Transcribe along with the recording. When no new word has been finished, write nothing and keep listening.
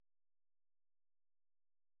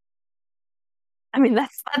I mean,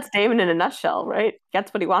 that's Damon in a nutshell, right?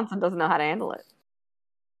 Gets what he wants and doesn't know how to handle it.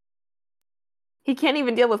 He can't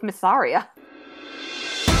even deal with Miss Arya.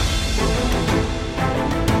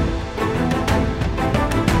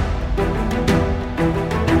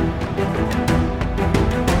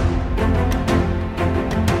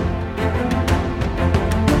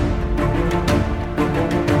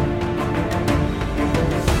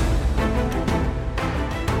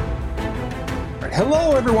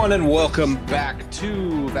 Hello, everyone, and welcome back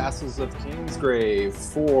to Vassals of Kingsgrave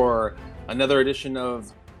for another edition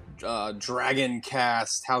of Dragon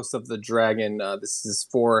Cast, House of the Dragon. This is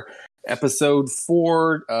for episode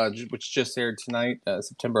 4, which just aired tonight,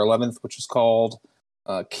 September 11th, which is called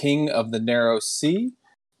King of the Narrow Sea.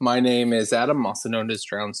 My name is Adam, also known as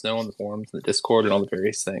Drowned Snow on the forums, and the Discord, and all the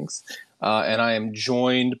various things. And I am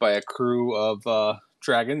joined by a crew of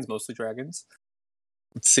dragons, mostly dragons.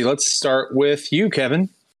 Let's see. Let's start with you, Kevin.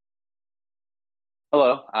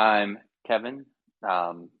 Hello, I'm Kevin,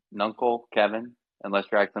 Nuncle Kevin, unless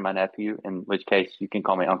you're actually my nephew, in which case you can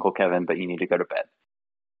call me Uncle Kevin, but you need to go to bed.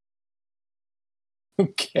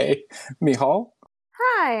 Okay. Mihal?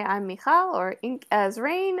 Hi, I'm Michal, or Ink as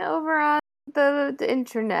Rain, over on the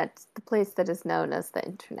internet, the place that is known as the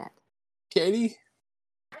internet. Katie?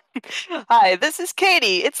 Hi, this is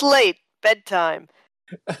Katie. It's late. Bedtime.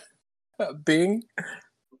 Bing?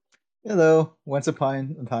 Hello. Once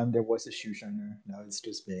upon a time, there was a shoe shiner. Now it's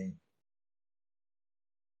just Bing.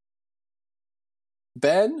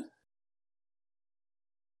 Ben?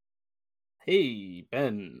 Hey,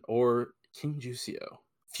 Ben, or King Juicio.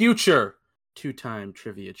 Future two-time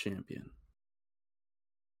trivia champion.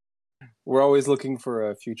 We're always looking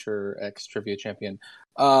for a future ex-trivia champion.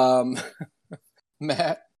 Matt?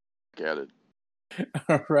 Get it.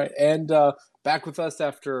 All right. And back with us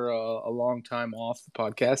after a long time off the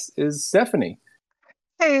podcast is Stephanie.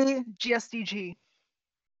 Hey, GSDG.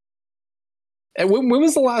 And when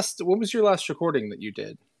was your last recording that you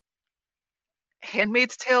did?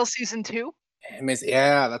 Handmaid's Tale Season 2?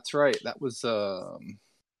 Yeah, that's right. That was it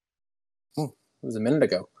was a minute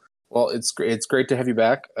ago. Well, it's great to have you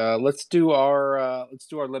back. Let's do our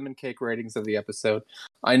lemon cake ratings of the episode.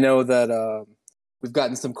 I know that we've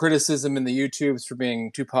gotten some criticism in the YouTubes for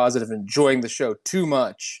being too positive and enjoying the show too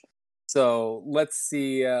much. So let's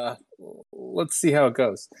see how it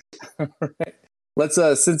goes. All right. Let's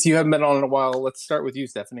since you haven't been on in a while, let's start with you,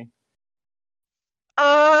 Stephanie.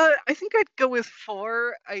 I think I'd go with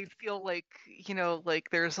 4. I feel like,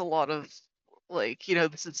 there's a lot of,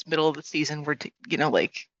 this is middle of the season. We're,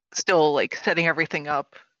 still, setting everything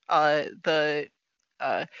up. I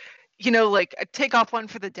take off 1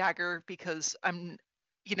 for the dagger because I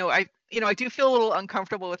do feel a little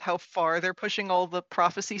uncomfortable with how far they're pushing all the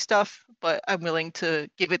prophecy stuff, but I'm willing to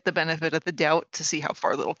give it the benefit of the doubt to see how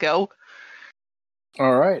far they'll go.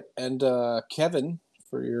 All right, and Kevin,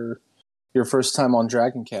 for your first time on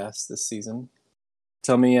Dragoncast this season,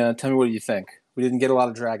 tell me what you think. We didn't get a lot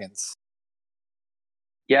of dragons.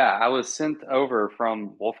 Yeah, I was sent over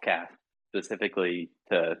from Wolfcast specifically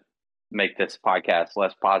to make this podcast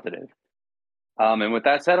less positive. And with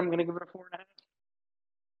that said, I'm going to give it a 4.5.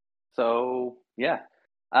 So, yeah.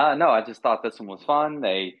 No, I just thought this one was fun.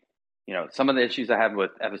 They, some of the issues I had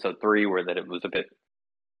with episode 3 were that it was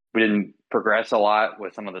we didn't progress a lot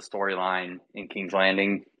with some of the storyline in King's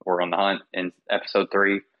Landing or on the hunt in episode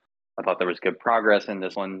 3. I thought there was good progress in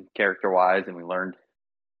this one character-wise, and we learned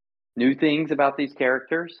new things about these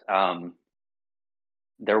characters.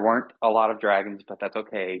 There weren't a lot of dragons, but that's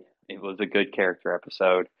okay. It was a good character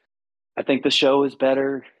episode. I think the show is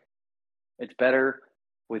better. It's better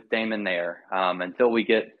with Daemon there. Until we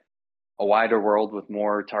get a wider world with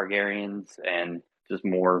more Targaryens and just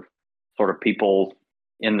more sort of people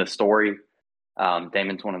in the story.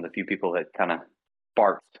 Daemon's one of the few people that kind of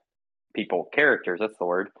sparks characters, that's the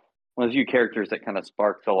word. One of the few characters that kind of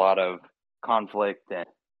sparks a lot of conflict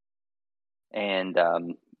and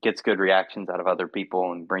gets good reactions out of other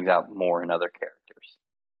people and brings out more in other characters,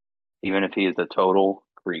 even if he is a total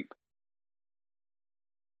creep.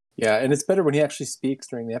 Yeah, and it's better when he actually speaks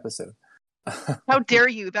during the episode. How dare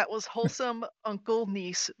you? That was wholesome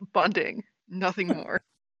uncle-niece bonding. Nothing more.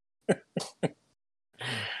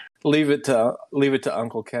 Leave it to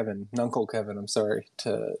Uncle Kevin. Nuncle Kevin, I'm sorry,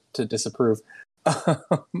 to disapprove.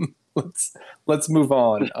 Let's move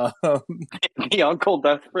on. The uncle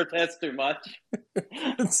does protest too much.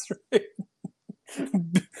 That's right.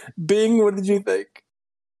 Bing, what did you think?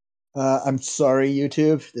 I'm sorry,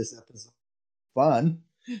 YouTube. This episode is fun.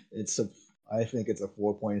 I think it's a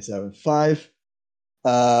 4.75.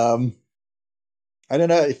 I don't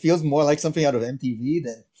know. It feels more like something out of MTV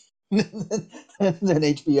than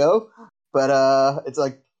HBO. but it's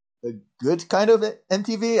like a good kind of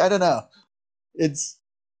MTV. I don't know. It's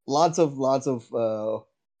lots of wacky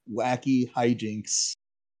hijinks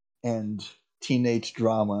and teenage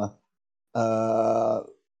drama. Uh,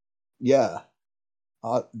 yeah,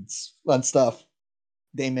 it's fun stuff.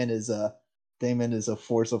 Damon is a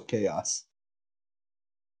force of chaos.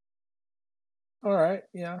 All right,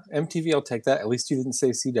 yeah, MTV. I'll take that. At least you didn't say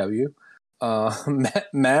CW.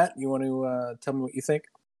 Matt, you want to tell me what you think?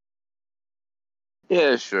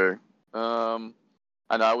 Yeah, sure. And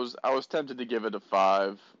I was tempted to give it a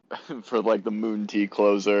 5 for like the Moon Tea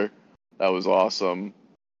closer. That was awesome.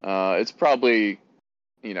 It's probably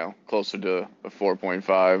closer to a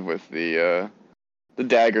 4.5 with the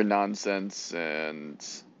dagger nonsense and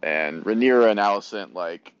Rhaenyra and Alicent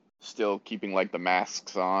like still keeping like the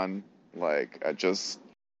masks on. Like I just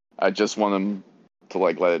want them to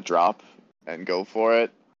like let it drop and go for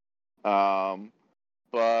it.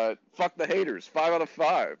 But fuck the haters. 5 out of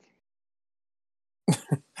 5.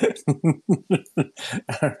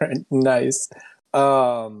 All right, nice.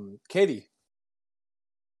 Katie.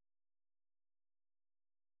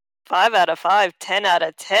 5 out of 5, 10 out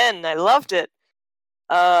of 10. I loved it.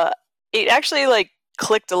 It actually like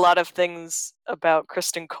clicked a lot of things about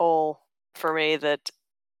Kristen Cole for me that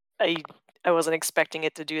I wasn't expecting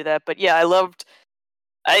it to do that. But yeah, I loved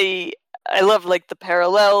like the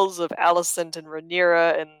parallels of Alicent and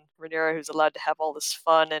Rhaenyra who's allowed to have all this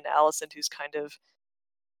fun, and Alicent who's kind of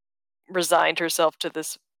resigned herself to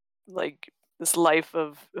this life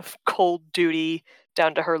of cold duty,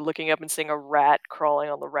 down to her looking up and seeing a rat crawling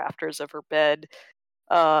on the rafters of her bed.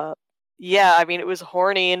 Yeah, I mean, it was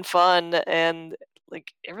horny and fun, and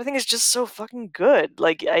like everything is just so fucking good.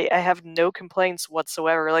 Like I have no complaints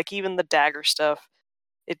whatsoever. Like even the dagger stuff,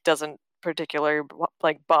 it doesn't particularly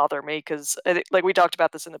like bother me because like we talked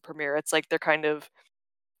about this in the premiere. It's like they're kind of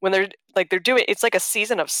when they're doing it's like a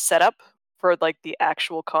season of setup for like the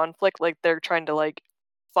actual conflict. Like they're trying to like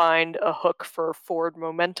find a hook for forward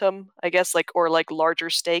momentum, I guess, like or like larger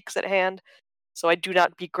stakes at hand. So I do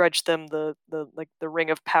not begrudge them the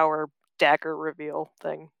Ring of Power dagger reveal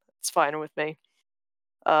thing. It's fine with me.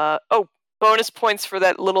 Oh, bonus points for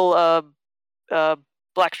that little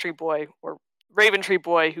Blacktree boy or Raventree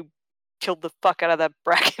boy who killed the fuck out of that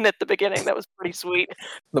Bracken at the beginning. That was pretty sweet.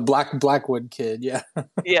 The Blackwood kid, yeah.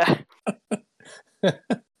 Yeah.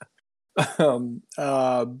 Ben,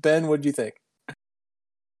 what do you think?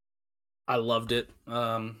 I loved it.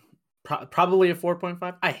 Probably a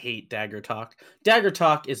 4.5. I hate Dagger Talk. Dagger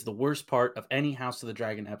Talk is the worst part of any House of the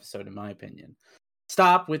Dragon episode, in my opinion.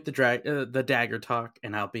 Stop with the Dagger Talk,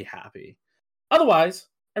 and I'll be happy. Otherwise,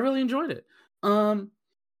 I really enjoyed it. I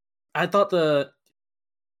thought the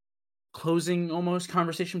closing almost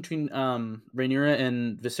conversation between Rhaenyra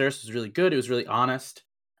and Viserys was really good. It was really honest,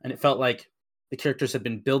 and it felt like the characters had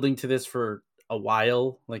been building to this for a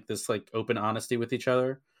while, like this like open honesty with each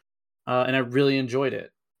other, and I really enjoyed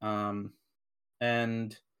it. And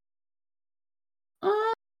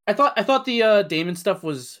I thought the Daemon stuff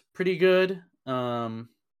was pretty good. It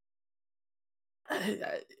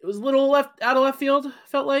was a little out of left field.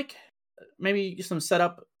 Felt like maybe some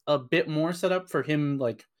setup, a bit more setup for him,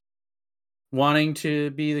 like wanting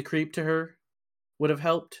to be the creep to her would have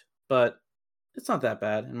helped, but it's not that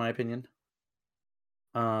bad in my opinion.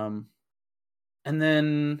 And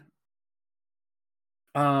then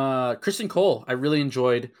Kristen Cole, I really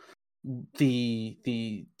enjoyed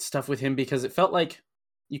the stuff with him because it felt like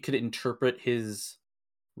you could interpret his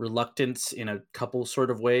reluctance in a couple sort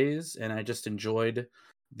of ways, and I just enjoyed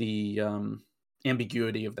the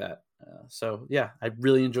ambiguity of that. So yeah, I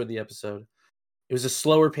really enjoyed the episode. It was a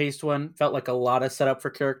slower paced one, felt like a lot of setup for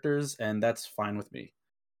characters, and that's fine with me.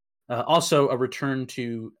 Also, a return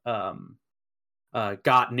to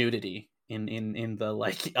got nudity in the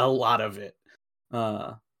like a lot of it,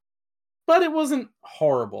 but it wasn't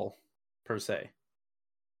horrible per se.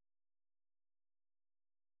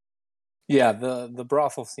 Yeah, the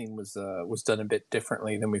brothel scene was done a bit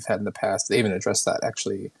differently than we've had in the past. They even addressed that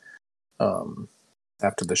actually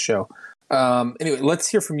after the show. Anyway, let's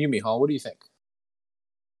hear from you, Mihal. What do you think?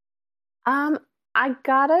 I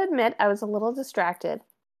gotta admit, I was a little distracted.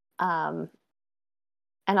 And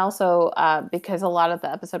also because a lot of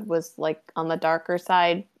the episode was like on the darker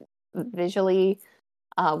side visually,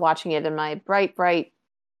 watching it in my bright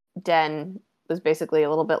den was basically a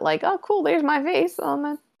little bit like, oh cool, there's my face on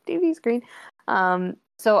the TV screen.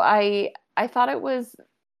 So I thought it was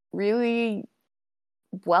really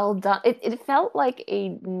well done. It felt like a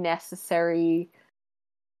necessary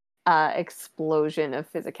explosion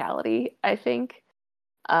of physicality, I think.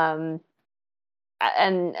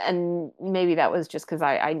 and maybe that was just because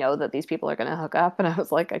I know that these people are going to hook up, and I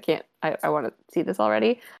was like, I want to see this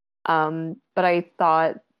already. But I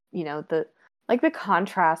thought, the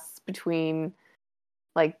contrasts between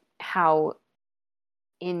like how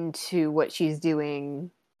into what she's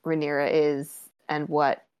doing Rhaenyra is, and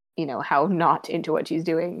what, how not into what she's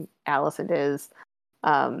doing Alicent is.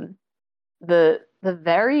 The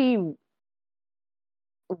very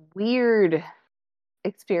weird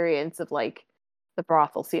experience of like the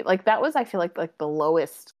brothel scene, like that was, I feel like the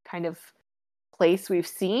lowest kind of place we've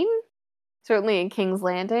seen, certainly in King's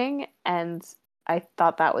Landing, and I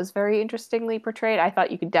thought that was very interestingly portrayed. I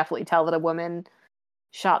thought you could definitely tell that a woman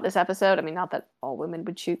shot this episode. I mean, not that all women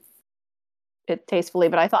would shoot it tastefully,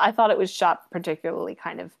 but I thought it was shot particularly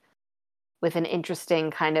kind of with an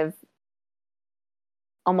interesting kind of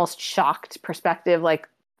almost shocked perspective, like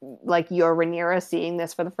you're Rhaenyra seeing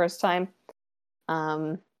this for the first time.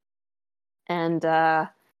 Yeah,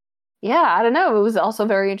 I don't know. It was also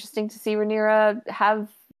very interesting to see Rhaenyra have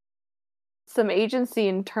some agency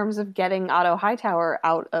in terms of getting Otto Hightower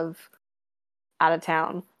out of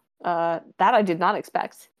town. That I did not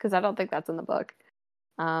expect, because I don't think that's in the book.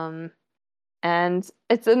 And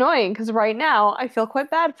it's annoying because right now I feel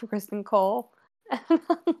quite bad for Kristen Cole. And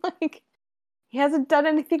I'm like, he hasn't done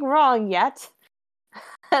anything wrong yet.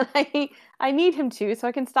 And I need him to, so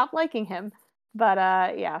I can stop liking him. But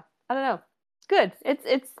yeah, I don't know. Good.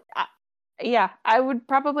 It's yeah, I would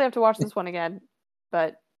probably have to watch this one again,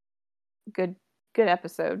 but good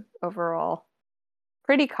episode overall.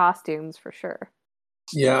 Pretty costumes for sure.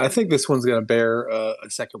 Yeah, I think this one's gonna bear a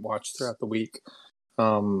second watch throughout the week.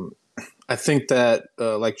 I think that,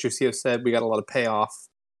 like Juicio said, we got a lot of payoff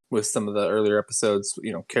with some of the earlier episodes.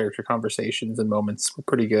 Character conversations and moments were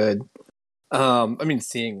pretty good. I mean,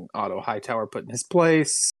 seeing Otto Hightower put in his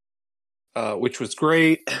place, which was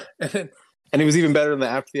great, and it was even better than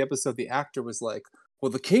after the episode. The actor was like,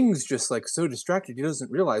 "Well, the king's just like so distracted, he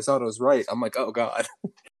doesn't realize Otto's right." I'm like, "Oh God."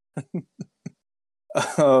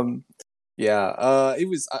 Yeah, it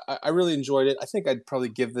was. I really enjoyed it. I think I'd probably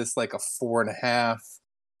give this like a 4.5.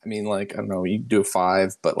 I mean, like, I don't know, you can do a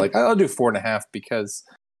 5, but like I'll do 4.5 because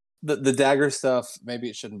the dagger stuff, maybe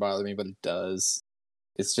it shouldn't bother me, but it does.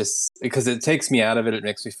 It's just because it takes me out of it. It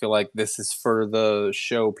makes me feel like this is for the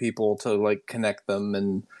show people to like connect them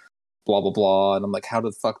and blah blah blah. And I'm like, how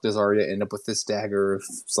the fuck does Arya end up with this dagger?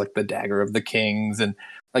 It's like the dagger of the kings, and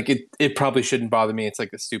like it probably shouldn't bother me. It's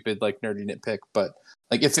like a stupid like nerdy nitpick, but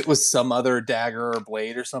like if it was some other dagger or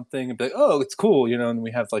blade or something, it'd be like, oh, it's cool, and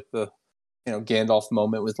we have like the Gandalf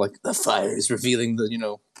moment with like the fires revealing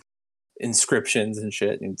the inscriptions and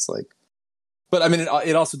shit, and it's like. But I mean,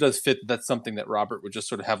 it also does fit. That's something that Robert would just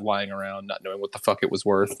sort of have lying around, not knowing what the fuck it was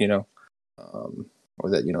worth, or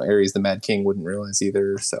that Aerys the Mad King wouldn't realize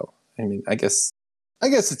either. So I mean, I guess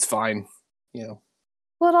it's fine, Well,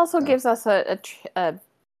 it also gives us a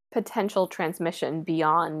potential transmission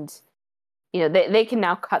beyond. They can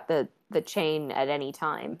now cut the chain at any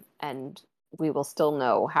time, and we will still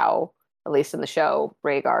know how, at least in the show,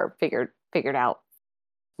 Rhaegar figured out.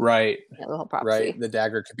 Right. The whole prophecy. Right. The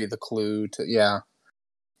dagger could be the clue to yeah.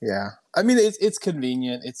 I mean, it's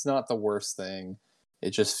convenient. It's not the worst thing. It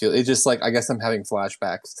just like, I guess I'm having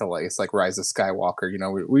flashbacks to like, it's like Rise of Skywalker.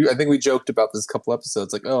 I think we joked about this a couple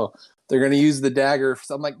episodes. Like, oh, they're gonna use the dagger.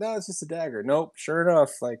 So I'm like, no, it's just a dagger. Nope. Sure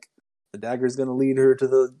enough, like the dagger's gonna lead her to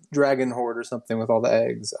the dragon hoard or something with all the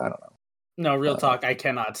eggs. I don't know. No, real talk. I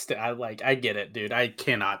cannot. I get it, dude. I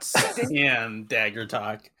cannot stand dagger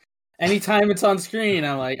talk. Anytime it's on screen,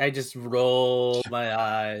 I'm like, I just roll my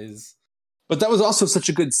eyes. But that was also such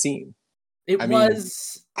a good scene. It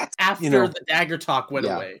was after the dagger talk went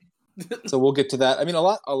away. So we'll get to that. I mean, a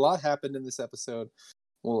lot happened in this episode.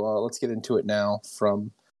 Well, let's get into it now.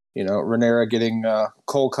 From Rhaenyra getting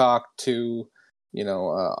cold-cocked to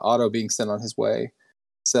Otto being sent on his way.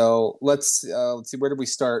 So let's see. Where did we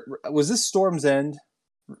start? Was this Storm's End?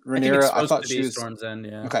 Rhaenyra, I thought she was Storm's End.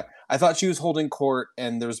 Yeah. Okay, I thought she was holding court,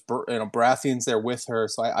 and there's Baratheons there with her.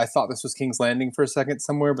 So I thought this was King's Landing for a second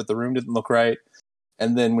somewhere, but the room didn't look right.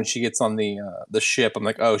 And then when she gets on the ship, I'm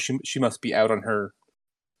like, oh, she must be out on her.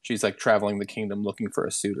 She's like traveling the kingdom looking for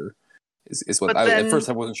a suitor. Is what at first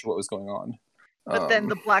I wasn't sure what was going on. But then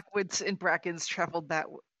the Blackwoods and Brackens traveled that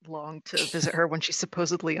long to visit her when she's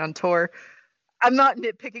supposedly on tour. I'm not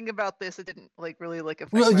nitpicking about this. It didn't really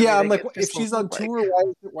affect. Well, yeah, I'm like, if she's on tour,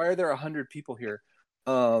 why are there 100 people here?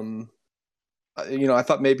 I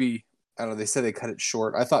thought maybe, I don't know. They said they cut it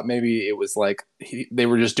short. I thought maybe it was like they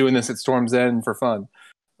were just doing this at Storm's End for fun.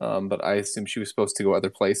 But I assume she was supposed to go other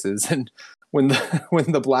places. And when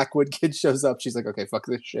the Blackwood kid shows up, she's like, okay, fuck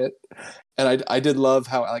this shit. And I did love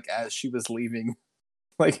how, like, as she was leaving,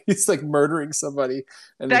 Like he's like murdering somebody,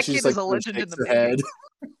 and then That she's kid like is a legend in shakes the her head.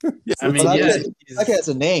 making. Yeah, I mean, Well, yeah, that guy has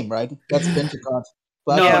a name, right? That's Benjicot's.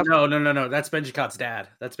 Yeah. no. That's Benjicot's dad.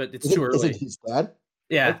 It's too Is early. it his dad?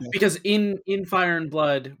 Yeah, Okay. because in Fire and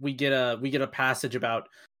Blood we get a passage about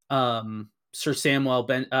Sir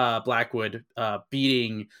Samwell Blackwood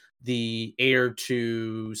beating the heir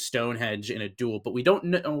to Stonehenge in a duel, but we don't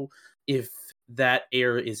know if that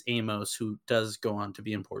heir is Amos, who does go on to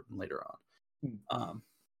be important later on.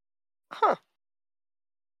 Huh.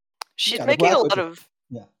 She's Yeah, the making a Blackwood- lot of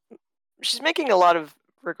Yeah. she's making a lot of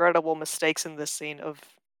regrettable mistakes in this scene of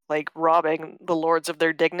like robbing the lords of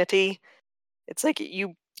their dignity. It's like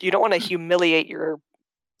you don't want to humiliate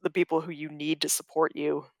the people who you need to support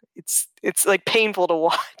you. It's like painful to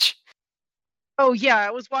watch. Oh yeah,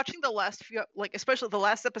 I was watching the last few, like especially the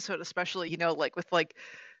last episode, especially like with like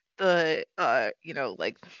the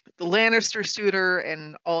like the Lannister suitor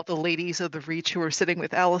and all the ladies of the Reach who were sitting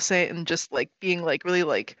with Alicent and just like being like really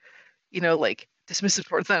like like dismissive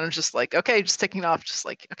towards them. And just like, okay, just ticking off, just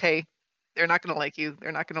like, okay, they're not gonna like you,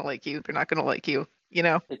 they're not gonna like you, they're not gonna like you.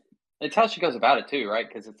 It's how she goes about it too, right?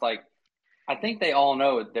 Because it's like, I think they all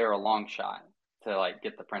know they're a long shot to like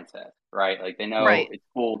get the princess, right? Like they know Right. it's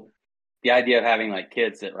cool. The idea of having like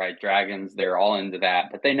kids that ride dragons, they're all into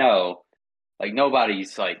that, but they know like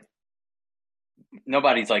nobody's like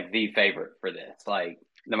the favorite for this. Like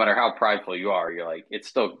no matter how prideful you are, you're like, it's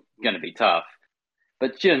still gonna be tough.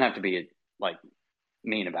 But she doesn't have to be like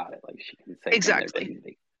mean about it. Like she can say Exactly. their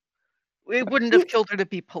dignity. It wouldn't have killed her to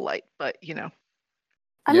be polite, but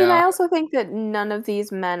I mean, Yeah. I also think that none of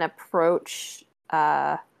these men approach,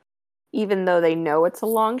 even though they know it's a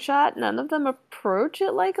long shot, none of them approach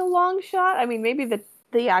it like a long shot. I mean, maybe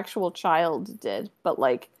the actual child did, but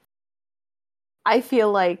like, I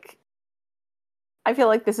feel like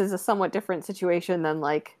this is a somewhat different situation than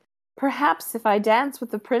like, perhaps if I dance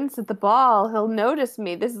with the prince at the ball, he'll notice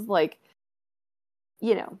me. This is like,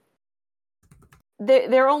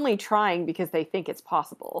 they're only trying because they think it's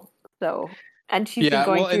possible. So. And she's been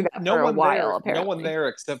going through that for a while, apparently. No one there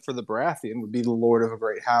except for the Baratheon would be the lord of a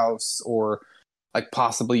great house, or like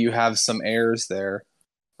possibly you have some heirs there,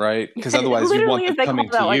 right? Because otherwise you want them coming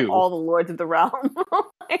to like, you. all the lords of the realm.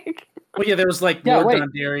 Like, Well, yeah, there was like Yeah, Lord wait.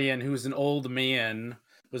 Dondarrion, who's an old man,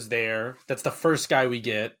 was there. That's the first guy we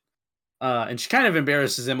get. And she kind of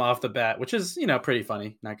embarrasses him off the bat, which is, pretty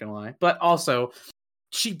funny, not gonna lie. But also,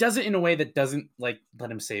 she does it in a way that doesn't like let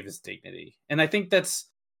him save his dignity. And I think that's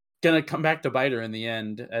gonna come back to bite her in the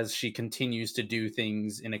end as she continues to do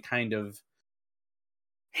things in a kind of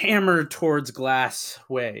hammer towards glass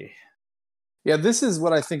way. Yeah, this is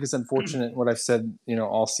what I think is unfortunate. What I've said,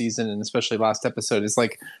 all season and especially last episode is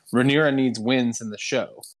like Rhaenyra needs wins in the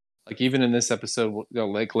show. Like even in this episode,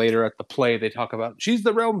 like later at the play, they talk about she's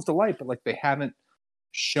the realm's delight, but like they haven't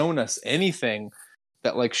shown us anything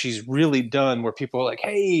that like she's really done where people are like,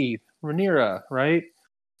 "Hey, Rhaenyra," right?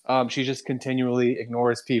 She just continually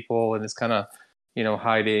ignores people and is kind of,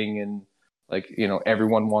 hiding and like,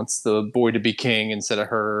 everyone wants the boy to be king instead of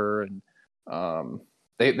her. And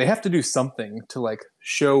they have to do something to like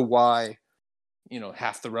show why,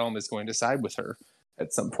 half the realm is going to side with her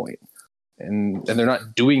at some point. And they're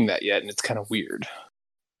not doing that yet. And it's kind of weird.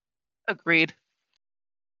 agreed.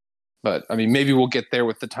 But I mean, maybe we'll get there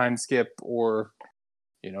with the time skip or,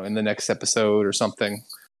 in the next episode or something.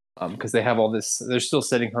 Because they have all this, they're still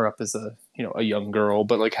setting her up as a young girl,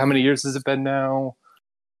 but like how many years has it been now?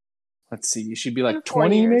 Let's see, she'd be like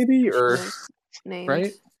 20 maybe, or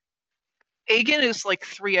right? Aegon is like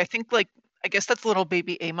 3. I think like I guess that's little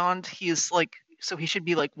baby Aemond. He's like, so he should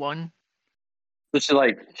be like 1. So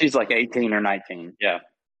she's like 18 or 19. Yeah.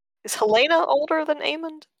 Is Helena older than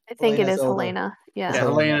Aemond? I think it Helena's is older. Helena. Yeah. Yeah,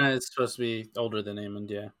 Helena. Helena is supposed to be older than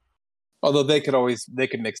Aemond, yeah. Although they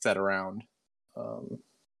could mix that around.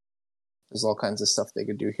 There's all kinds of stuff they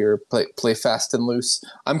could do here. Play fast and loose.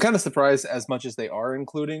 I'm kind of surprised as much as they are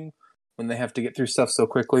including when they have to get through stuff so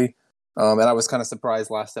quickly. And I was kind of surprised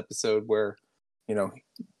last episode where,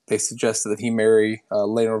 they suggested that he marry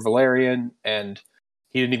Laenor Velaryon, and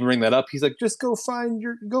he didn't even bring that up. He's like, just go find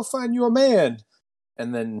you a man.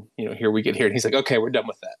 And then, here we get here, and he's like, okay, we're done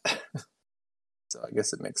with that. So I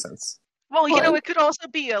guess it makes sense. Well, it could also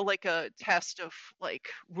be a test of like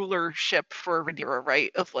rulership for Rhaenyra, right?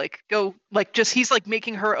 Of like go like just he's like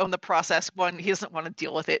making her own the process. One, he doesn't want to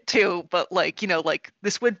deal with it. 2, but like like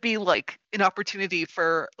this would be like an opportunity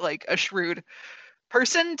for like a shrewd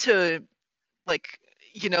person to like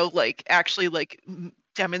like actually like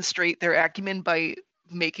demonstrate their acumen by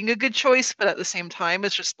making a good choice, but at the same time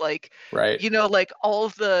it's just like Right. like all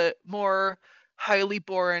of the more highly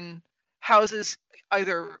born houses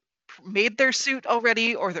either made their suit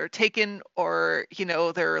already, or they're taken, or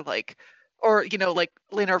they're like, or like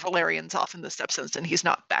Laenor Valerian's off in the Stepstones and he's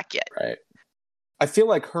not back yet. Right. I feel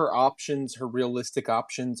like her realistic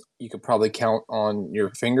options, you could probably count on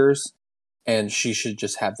your fingers, and she should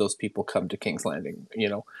just have those people come to King's Landing.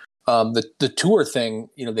 The tour thing,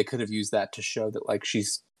 they could have used that to show that like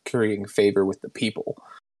she's creating favor with the people.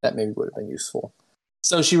 That maybe would have been useful.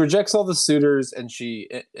 So she rejects all the suitors, and she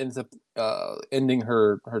ends up ending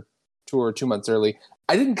her tour 2 months early.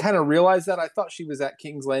 I didn't kind of realize that. I thought she was at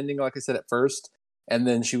King's Landing, like I said at first, and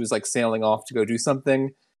then she was like sailing off to go do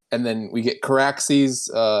something. And then we get Caraxes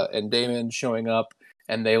and Daemon showing up,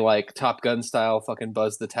 and they like Top Gun style fucking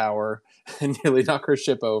buzz the tower and nearly knock her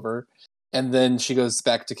ship over. And then she goes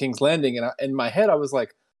back to King's Landing, and in my head I was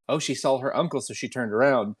like, oh, she saw her uncle, so she turned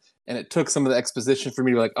around. And it took some of the exposition for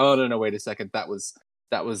me to be like, oh no, wait a second, that was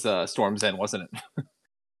Storm's End, wasn't it?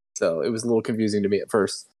 So it was a little confusing to me at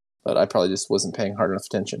first, but I probably just wasn't paying hard enough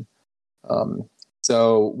attention.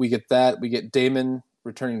 So we get that. We get Daemon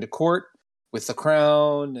returning to court with the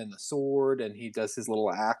crown and the sword, and he does his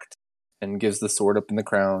little act and gives the sword up in the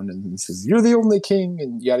crown and says, "You're the only king,"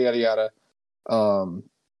 and yada yada yada.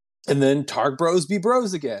 And then Targ bros be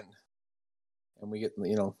bros again, and we get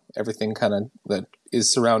everything kind of that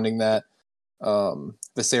is surrounding that.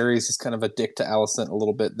 Viserys is kind of a dick to Alicent a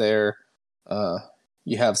little bit there.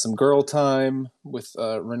 You have some girl time with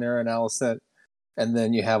Rhaenyra and Alicent, and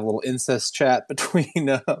then you have a little incest chat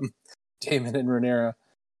between Daemon and Rhaenyra.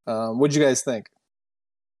 What'd you guys think?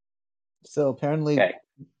 So apparently,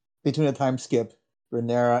 between the time skip,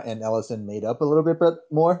 Rhaenyra and Alicent made up a little bit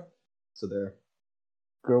more, so they're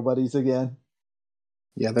girl buddies again.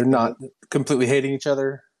 Yeah, they're not completely hating each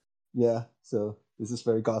other. Yeah, so this is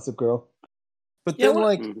very Gossip Girl. But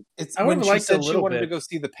then, it's when she said she wanted to go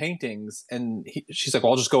see the paintings, and she's like,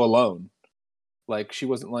 well, "I'll just go alone." Like, she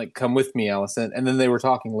wasn't like, "Come with me, Alicent." And then they were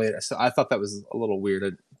talking later, so I thought that was a little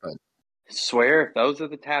weird. But I swear, if those are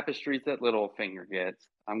the tapestries that Littlefinger gets,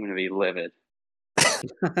 I'm going to be livid.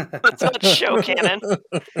 That's not show canon.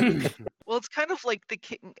 Well, it's kind of like the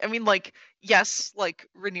king. I mean, like, yes, like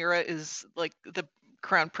Rhaenyra is like the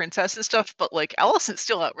crown princess and stuff, but like Alicent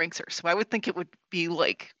still outranks her. So I would think it would be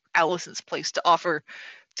like Alicent's place to offer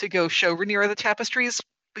to go show Rhaenyra the tapestries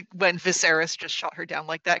when Viserys just shot her down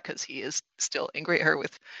like that, because he is still angry at her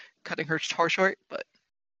with cutting her hair short. But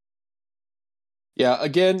yeah,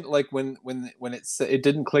 again, like when it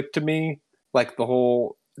didn't click to me, like the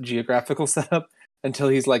whole geographical setup, until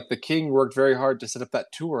he's like, the king worked very hard to set up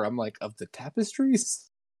that tour. I'm like, of the tapestries?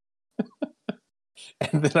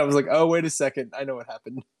 And then I was like, oh, wait a second, I know what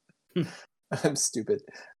happened. I'm stupid.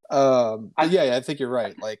 Yeah, I think you're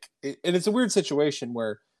right. Like, and it's a weird situation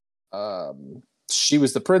where she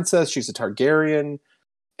was the princess, she's a Targaryen,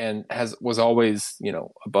 and was always,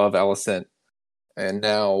 above Alicent. And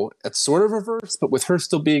now it's sort of reversed, but with her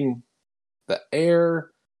still being the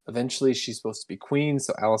heir, eventually she's supposed to be queen,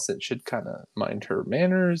 so Alicent should kind of mind her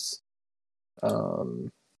manners. I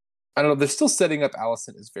don't know. They're still setting up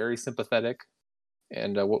Alicent as very sympathetic,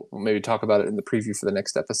 and we'll maybe talk about it in the preview for the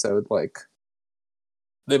next episode. Like,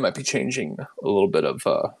 they might be changing a little bit of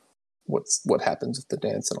what happens with the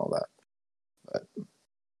dance and all that. But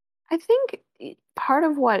I think part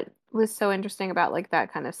of what was so interesting about like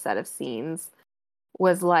that kind of set of scenes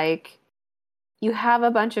was like you have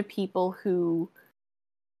a bunch of people who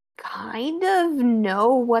kind of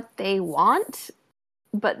know what they want,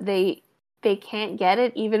 but they can't get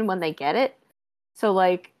it even when they get it. So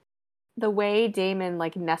like the way Daemon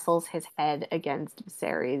like nestles his head against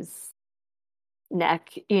Viserys'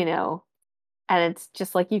 neck, and it's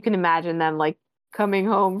just like you can imagine them like coming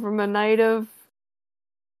home from a night of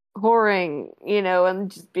whoring,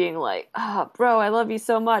 and just being like, "Oh, bro, I love you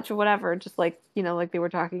so much," or whatever, just like, like they were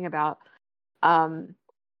talking about. But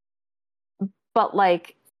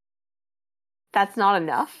like that's not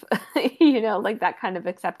enough. Like that kind of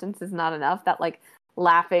acceptance is not enough. That like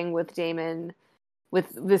laughing with Daemon,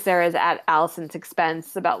 with Viserys at Alicent's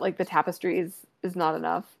expense about like the tapestries is not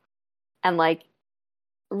enough. And like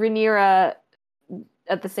Rhaenyra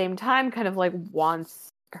at the same time kind of like wants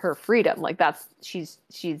her freedom. Like she's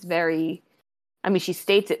very, I mean, she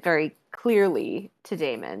states it very clearly to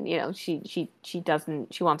Daemon. She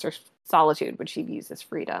wants her solitude, which she views as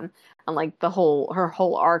freedom. And like her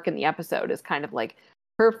whole arc in the episode is kind of like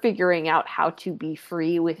her figuring out how to be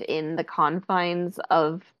free within the confines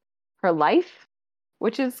of her life,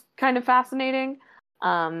 which is kind of fascinating.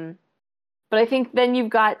 But I think then you've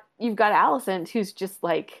got Alicent, who's just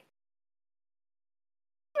like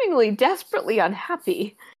seemingly desperately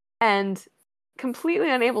unhappy and completely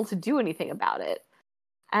unable to do anything about it.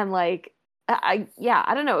 And like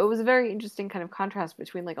I don't know. It was a very interesting kind of contrast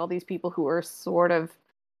between like all these people who are sort of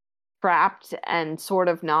trapped and sort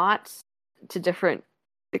of not to different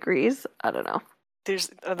degrees. I don't know. There's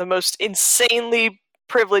the most insanely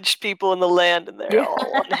privileged people in the land, and they're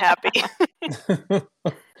all unhappy.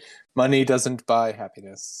 Money doesn't buy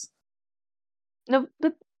happiness. No,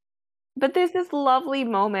 but there's this lovely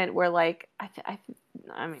moment where like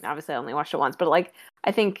I mean, obviously I only watched it once, but like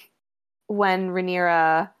I think when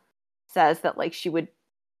Rhaenyra says that like she would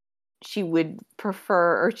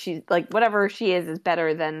prefer, or she like whatever she is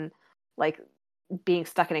better than like being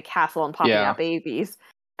stuck in a castle and popping out babies,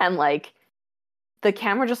 and like the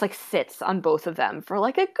camera just like sits on both of them for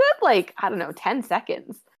like a good like I don't know 10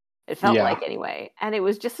 seconds. It felt like anyway, and it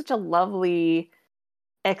was just such a lovely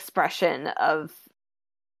expression of,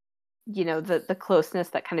 you know, the closeness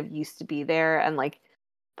that kind of used to be there, and like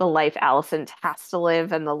the life Alicent has to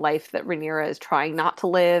live and the life that Rhaenyra is trying not to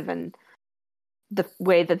live, and the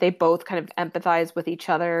way that they both kind of empathize with each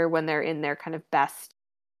other when they're in their kind of best,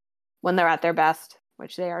 when they're at their best,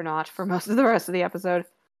 which they are not for most of the rest of the episode.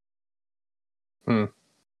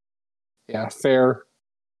 Yeah, fair.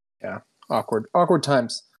 Yeah, awkward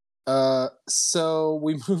times. So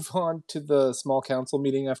we move on to the small council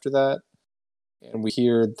meeting after that, and we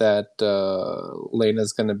hear that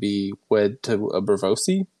Laena's going to be wed to a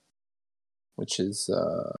Braavosi, which is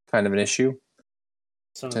kind of an issue.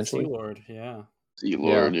 Son of Sea Lord, yeah. Sea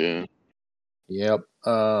Lord, yeah. Yep.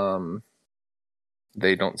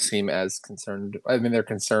 They don't seem as concerned. I mean, they're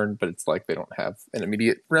concerned, but it's like they don't have an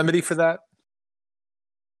immediate remedy for that.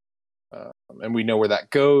 And we know where that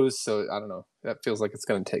goes, so I don't know. That feels like it's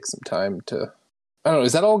going to take some time to... I don't know,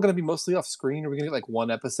 is that all going to be mostly off screen? Are we going to get like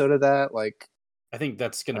one episode of that? Like, I think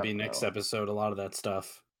that's going to be next episode, a lot of that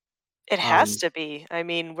stuff. It has to be. I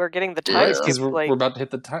mean, we're getting the time skip. Because we're about to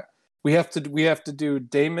hit the time. We have to do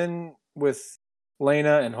Daemon with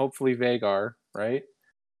Laena and hopefully Vhagar, right?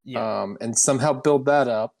 Yeah. And somehow build that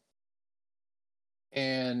up.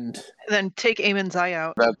 And then take Aemon's eye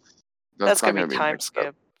out. That's going to be time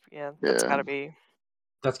skip. Yeah, that's got to be.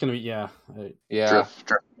 That's going to be,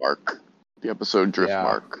 Drift Mark. The episode Drift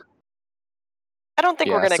Mark. I don't think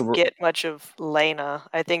we're going to get much of Laena.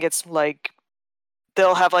 I think it's like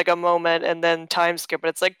they'll have like a moment and then time skip, but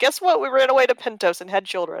it's like, guess what? We ran away to Pentos and had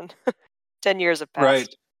children. 10 years have passed.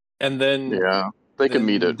 Right. And then they can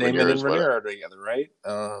meet at Daemon and Rhaenyra are together, right?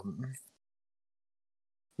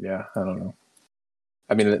 Yeah, I don't know.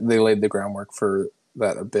 I mean, they laid the groundwork for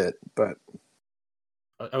that a bit, but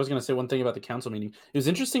I was going to say one thing about the council meeting. It was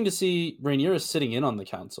interesting to see Rhaenyra sitting in on the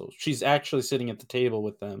council. She's actually sitting at the table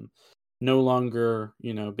with them, no longer,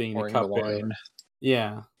 you know, being the cupbearer.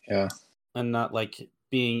 Yeah. And not like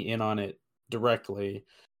being in on it directly.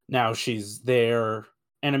 Now she's there,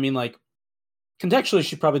 and I mean, like, contextually,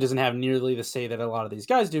 she probably doesn't have nearly the say that a lot of these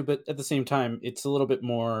guys do, but at the same time, it's a little bit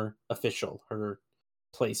more official, her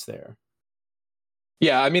place there.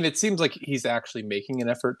 Yeah, I mean, it seems like he's actually making an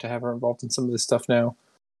effort to have her involved in some of this stuff now,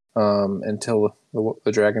 until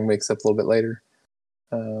the dragon wakes up a little bit later.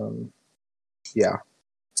 Yeah.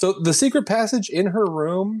 So the secret passage in her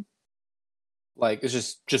room, like,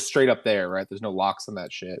 is just straight up there, right? There's no locks on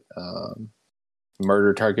that shit.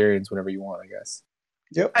 Murder Targaryens whenever you want, I guess.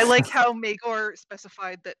 Yep. I like how Maegor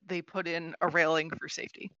specified that they put in a railing for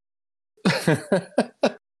safety.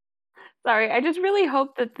 Sorry, I just really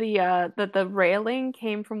hope that the railing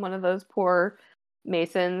came from one of those poor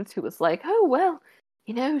masons who was like, "Oh well,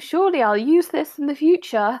 you know, surely I'll use this in the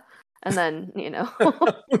future," and then murdered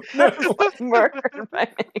by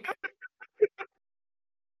Maegor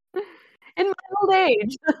in my old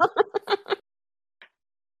age.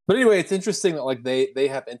 But anyway, it's interesting that like they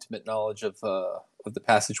have intimate knowledge of the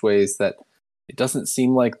passageways that it doesn't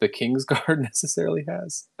seem like the Kingsguard necessarily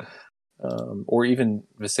has. Or even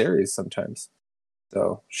Viserys sometimes.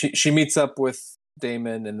 So she meets up with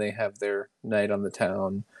Daemon and they have their night on the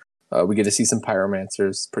town. We get to see some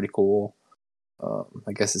pyromancers. Pretty cool.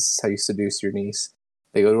 I guess this is how you seduce your niece.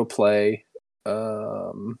 They go to a play.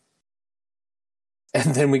 And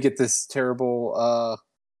then we get this terrible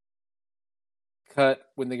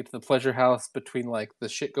cut when they get to the pleasure house between like the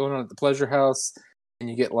shit going on at the pleasure house, and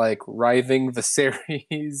you get like writhing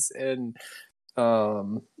Viserys, and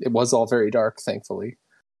it was all very dark, thankfully.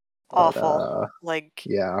 Awful.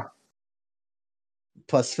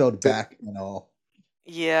 Plus filled back and all.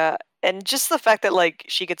 Yeah, and just the fact that like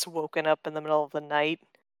she gets woken up in the middle of the night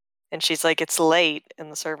and she's like, it's late,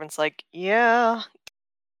 and the servant's like, yeah,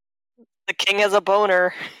 the king has a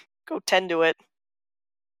boner. Go tend to it.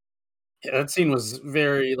 Yeah, that scene was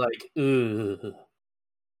very like, ugh.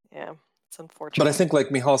 Yeah. It's unfortunate. But I think, like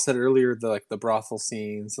Michal said earlier, the brothel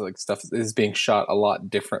scenes, like stuff is being shot a lot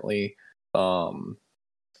differently. And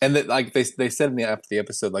that, like they said after the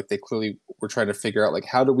episode, like they clearly were trying to figure out, like,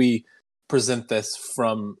 how do we present this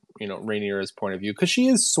from, Rhaenyra's point of view, because she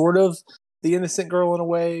is sort of the innocent girl in a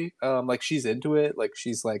way. Like she's into it, like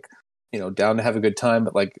she's like, down to have a good time,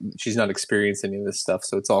 but like she's not experienced any of this stuff,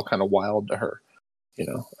 so it's all kind of wild to her.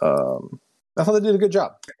 I thought they did a good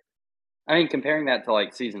job. I mean, comparing that to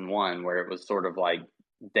like season 1, where it was sort of like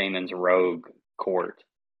Daemon's rogue court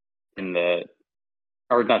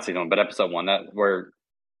or not season 1, but episode 1, the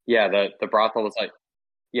brothel was like,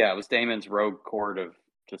 it was Daemon's rogue court of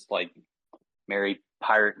just like married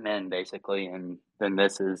pirate men, basically, and then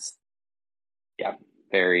this is,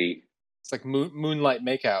 very. It's like moonlight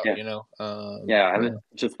makeout, I was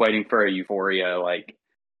just waiting for a Euphoria, like.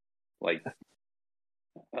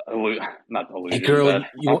 Not illusion. Hey girl,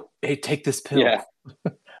 hey, take this pill. Yeah,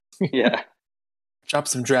 yeah. Drop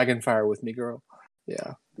some dragon fire with me, girl.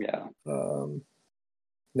 Yeah.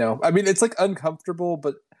 No, I mean it's like uncomfortable,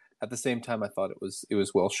 but at the same time, I thought it was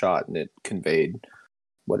well shot and it conveyed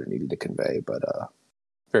what it needed to convey. But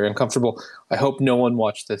very uncomfortable. I hope no one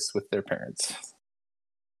watched this with their parents.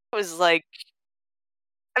 It was like,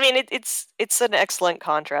 I mean, it's an excellent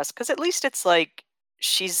contrast because at least it's like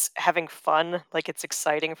she's having fun, like it's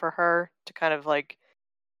exciting for her to kind of like,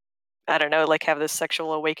 I don't know, like have this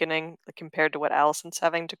sexual awakening, like compared to what Alicent's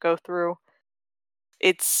having to go through.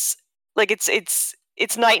 It's like it's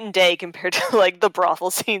night and day compared to like the brothel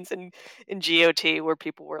scenes in GOT where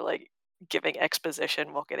people were like giving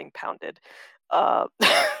exposition while getting pounded. I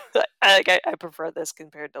prefer this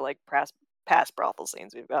compared to like past brothel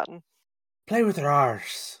scenes we've gotten. Play with her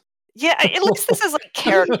arse. Yeah, at least this is like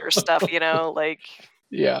character stuff, like.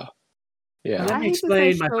 Yeah. Let me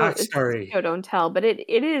explain my backstory. Show don't tell, but it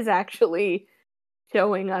is actually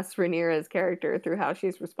showing us Rhaenyra's character through how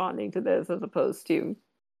she's responding to this, as opposed to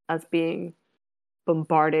us being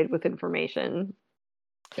bombarded with information.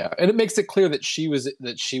 Yeah, and it makes it clear that she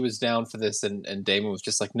was down for this, and Daemon was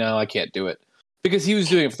just like, no, I can't do it, because he was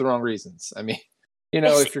doing it for the wrong reasons. I mean,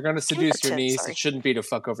 if you're going to seduce your niece, it shouldn't be to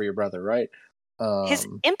fuck over your brother, right? His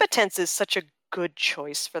impotence is such a good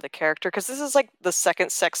choice for the character, because this is like the second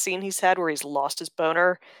sex scene he's had where he's lost his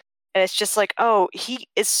boner, and it's just like,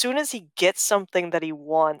 as soon as he gets something that he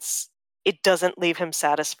wants, it doesn't leave him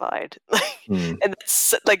satisfied. And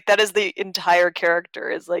that's, like, that is the entire character,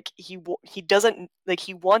 is like he doesn't, like,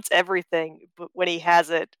 he wants everything, but when he has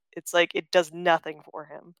it, it's like it does nothing for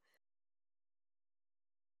him.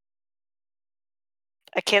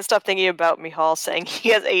 I can't stop thinking about Michal saying he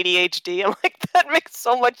has ADHD. I'm like, that makes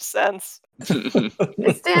so much sense.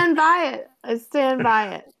 I stand by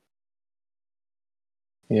it.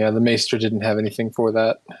 Yeah, the Maester didn't have anything for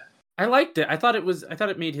that. I liked it. I thought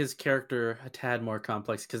it made his character a tad more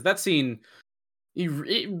complex, because that scene,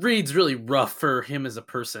 it reads really rough for him as a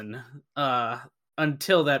person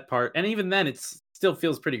until that part, and even then, it still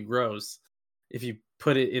feels pretty gross if you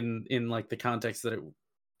put it in like the context of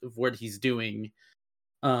what he's doing.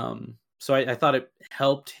 So I thought it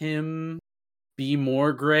helped him be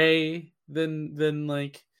more gray than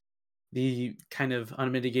like the kind of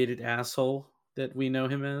unmitigated asshole that we know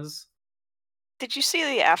him as. Did you see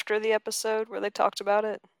the after the episode where they talked about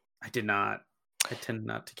it? I did not. I tend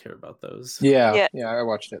not to care about those. Yeah, I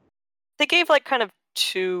watched it. They gave like kind of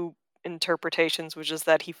two interpretations, which is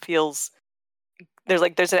that he feels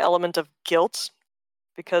there's an element of guilt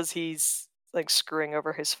because he's like screwing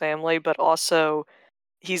over his family, but also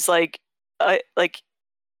he's like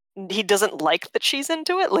he doesn't like that she's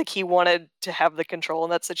into it. Like, he wanted to have the control in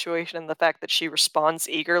that situation, and the fact that she responds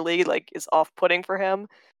eagerly, like, is off-putting for him.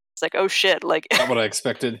 It's like, oh shit, like... Not what I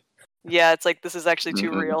expected. Yeah, it's like, this is actually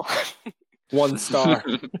too real. 1 star.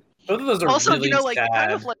 Both of those are also, really like, sad.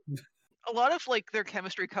 kind of like, a lot of, like, their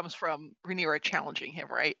chemistry comes from Rhaenyra challenging him,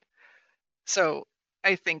 right? So,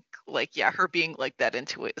 I think, like, yeah, her being, like, that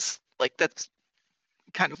into it is, like, that's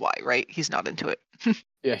kind of why, right? He's not into it.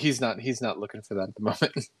 Yeah, he's not looking for that at the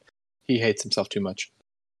moment. He hates himself too much.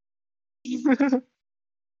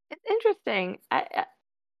 It's interesting. I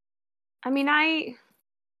mean,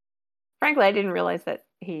 frankly, I didn't realize that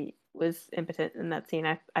he was impotent in that scene.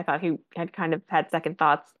 I thought he had kind of had second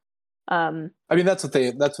thoughts. I mean, that's what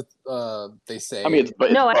they say. I mean,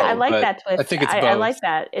 I like that twist. I think it's both. I like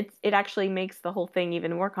that. It actually makes the whole thing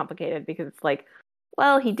even more complicated, because it's like,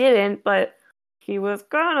 well, he didn't, but he was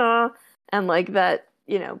gonna, and like that,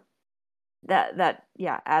 that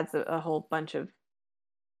adds a whole bunch of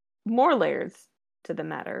more layers to the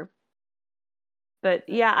matter. But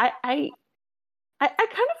yeah, I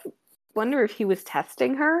kind of wonder if he was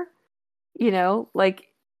testing her, like,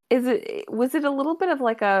 was it a little bit of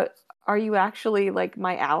like are you actually like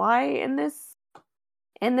my ally in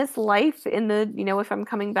this life, in the, if I'm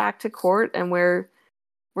coming back to court and we're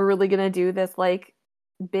really gonna do this like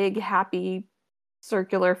big happy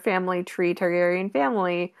circular family tree Targaryen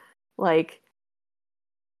family, like,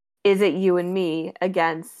 is it you and me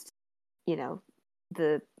against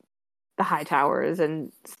the High Towers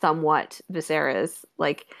and somewhat Viserys?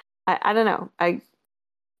 Like, I don't know. I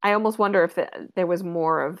almost wonder if there was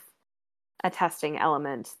more of a testing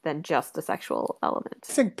element than just a sexual element.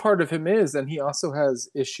 I think part of him is, and he also has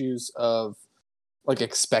issues of like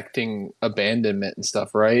expecting abandonment and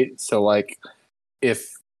stuff, right? So like,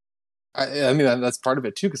 if I mean that's part of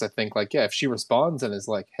it too, because I think like, yeah, if she responds and is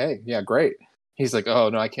like, hey, yeah, great, he's like, oh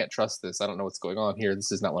no, I can't trust this. I don't know what's going on here.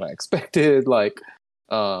 This is not what I expected. Like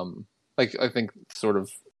I think sort of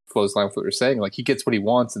flows line with what you're saying. Like he gets what he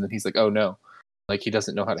wants, and then he's like, oh no, like he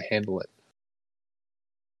doesn't know how to handle it.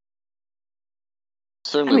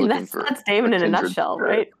 Certainly, that's Daemon in a nutshell,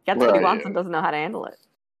 right? Gets what he wants and doesn't know how to handle it.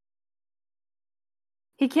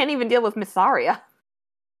 He can't even deal with Miss Arya.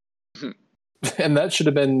 And that should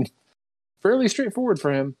have been fairly straightforward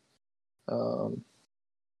for him.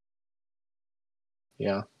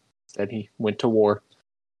 Yeah, instead he went to war.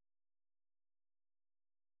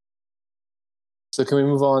 So can we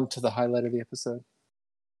move on to the highlight of the episode?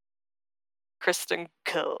 Criston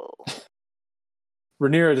Cole.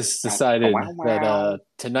 Rhaenyra just decided that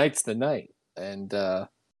tonight's the night, and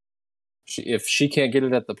if she can't get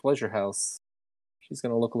it at the pleasure house, she's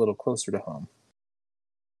going to look a little closer to home.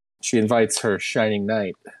 She invites her shining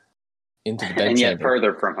knight into the bedchamber. And yet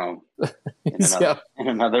further from home, in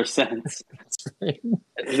another sense. That's right.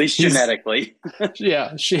 At least genetically.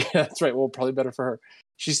 That's right. Well, probably better for her.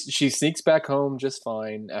 She sneaks back home just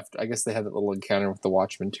fine. After, I guess they had that little encounter with the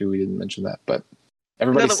Watchmen too. We didn't mention that, but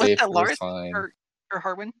everybody's safe. It's fine. Or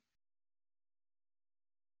Harwin,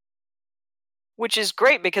 which is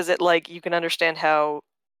great because it like you can understand how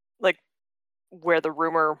like where the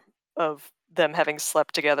rumor of them having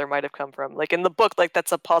slept together might have come from. Like in the book, like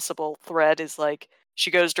that's a possible thread. Is like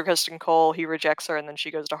she goes to Criston Cole, he rejects her, and then she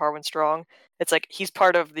goes to Harwin Strong. It's like he's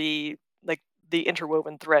part of the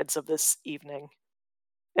interwoven threads of this evening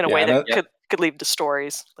in a way that could lead to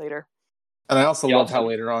stories later. And I also love how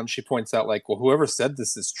later on she points out like, well, whoever said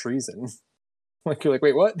this is treason. Like you're like,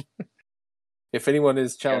 wait, what? If anyone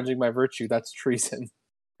is challenging my virtue, that's treason.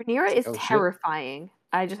 Rhaenyra is terrifying. Shit.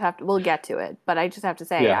 I just have to. We'll get to it, but I just have to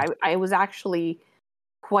say, I was actually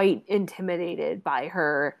quite intimidated by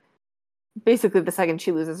her. Basically, the second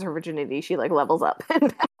she loses her virginity, she like levels up.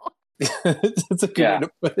 That's a good way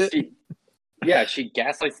to put it. She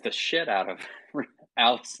gaslights the shit out of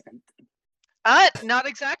Alicent. Not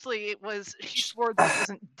exactly. She swore that it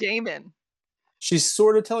wasn't Daemon. She's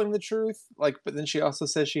sort of telling the truth, like, but then she also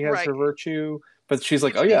says she has her virtue. But she's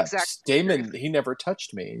like, "Oh yeah, Daemon, he never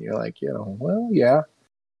touched me." And you're like, well, yeah,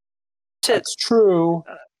 that's true.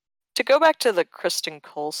 To go back to the Criston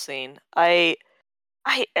Cole scene, I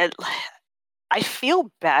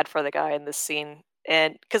feel bad for the guy in this scene,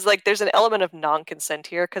 and because like there's an element of non-consent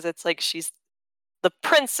here, because it's like she's the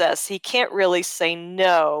princess, he can't really say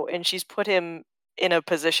no, and she's put him in a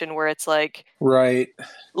position where it's like, right,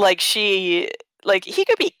 like he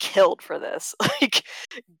could be killed for this, like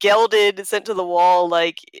gelded, sent to the wall,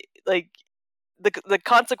 like the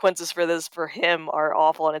consequences for this for him are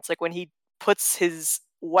awful. And it's like when he puts his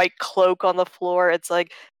white cloak on the floor, it's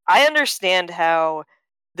like I understand how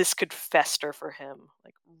this could fester for him,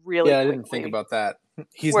 like really. I didn't think about that.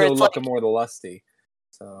 He's no Luckamore the Lusty.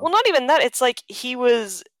 So. Well, not even that. It's like he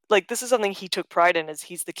was. Like, this is something he took pride in, is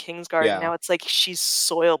he's the Kingsguard, and now it's like she's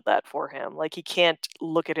soiled that for him. Like, he can't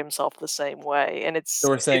look at himself the same way, and it's... So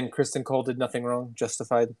we're saying Criston Cole did nothing wrong?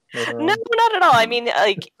 Justified? No, not at all. I mean,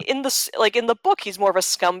 like, in the book, he's more of a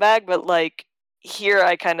scumbag, but, like, here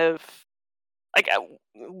I kind of... Like,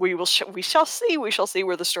 we shall see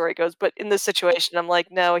where the story goes, but in this situation, I'm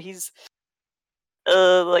like, no, he's...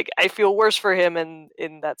 like, I feel worse for him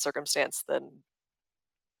in that circumstance than...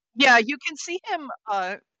 Yeah, you can see him...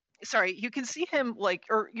 you can see him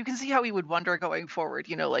or you can see how he would wonder going forward,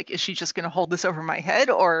 like, is she just going to hold this over my head,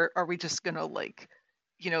 or are we just going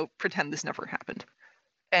to pretend this never happened?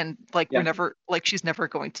 And we're never, she's never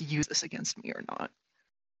going to use this against me or not.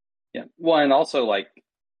 Yeah. Well, and also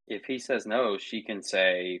if he says no, she can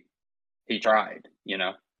say he tried,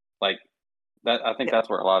 like that. I think that's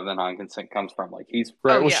where a lot of the non-consent comes from. Like he's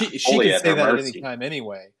right. Well, she can say that at any time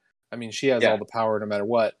anyway. I mean, she has all the power no matter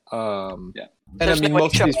what. And I mean,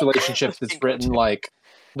 most of these relationships, it's written like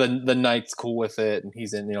the knight's cool with it, and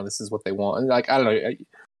he's in. This is what they want. And like I don't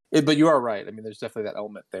know, but you are right. I mean, there's definitely that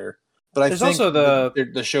element there. But I There's think also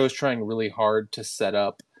the show is trying really hard to set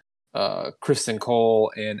up Kristen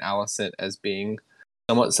Cole and Alicent as being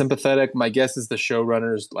somewhat sympathetic. My guess is the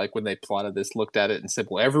showrunners, like when they plotted this, looked at it and said,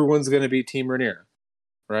 "Well, everyone's going to be Team Rhaenyra,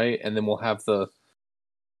 right?" And then we'll have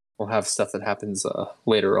stuff that happens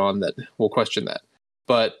later on that will question that.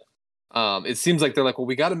 But it seems like they're like, well,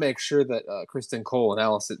 we got to make sure that Kristen Cole and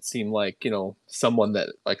Alicent seem like, someone that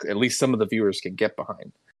like at least some of the viewers can get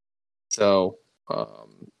behind. So,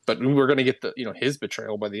 but we're gonna get the his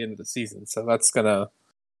betrayal by the end of the season, so that's gonna,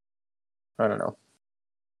 I don't know.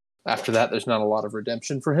 After that, there's not a lot of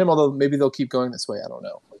redemption for him, although maybe they'll keep going this way. I don't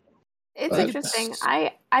know. It's interesting.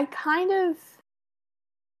 I kind of,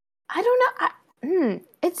 I don't know.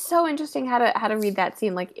 It's so interesting how to read that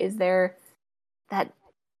scene. Like, is there that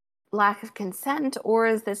lack of consent, or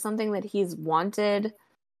is this something that he's wanted?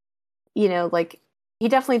 Like, he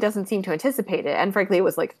definitely doesn't seem to anticipate it. And frankly, it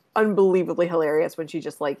was like unbelievably hilarious when she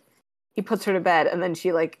just like, he puts her to bed and then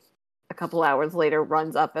she like a couple hours later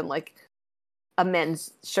runs up and like a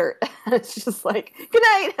men's shirt. It's just like, good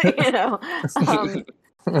night,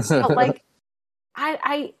 But like,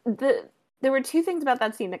 there were two things about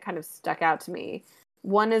that scene that kind of stuck out to me.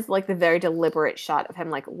 One is like the very deliberate shot of him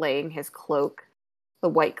like laying his cloak, the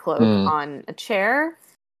white cloak, on a chair.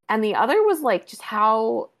 And the other was like just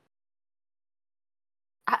how...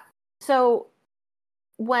 So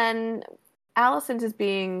when Alicent is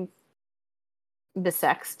being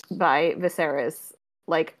besexed by Viserys,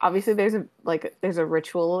 like obviously there's a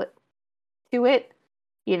ritual to it,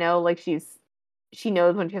 like she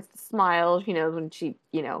knows when she has to smile, she knows when she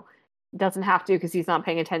doesn't have to because he's not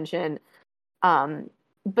paying attention.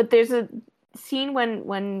 But there's a scene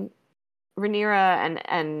when Rhaenyra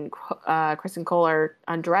and Kristen Cole are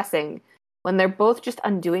undressing, when they're both just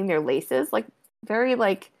undoing their laces, like very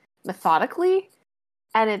like methodically,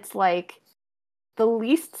 and it's like the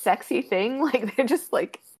least sexy thing. Like they're just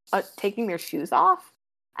like taking their shoes off,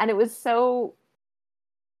 and it was so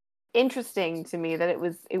interesting to me that it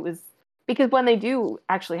was because when they do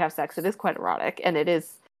actually have sex, it is quite erotic, and it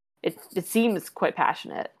seems quite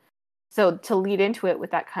passionate. So to lead into it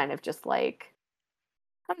with that kind of just like,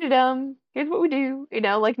 hum-de-dum, here's what we do,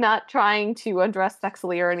 like not trying to undress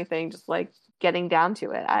sexily or anything, just like getting down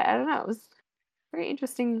to it. I don't know. It was very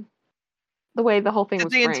interesting the way the whole thing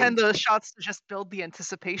was framed. Did they intend those shots to just build the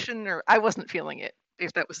anticipation, or I wasn't feeling it,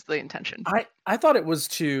 if that was the intention? I thought it was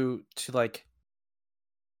to like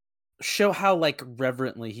show how like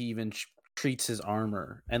reverently he even treats his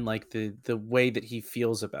armor and like the way that he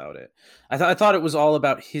feels about it. I thought it was all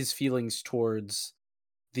about his feelings towards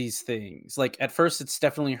these things. Like at first it's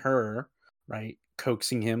definitely her, right,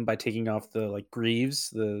 coaxing him by taking off the like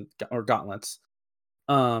greaves, or gauntlets.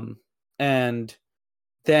 And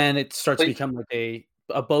then it starts to become like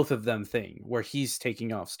a both of them thing where he's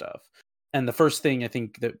taking off stuff. And the first thing I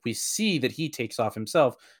think that we see that he takes off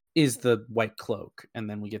himself is the white cloak. And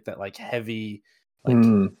then we get that like heavy like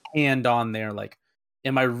hand on there. Like,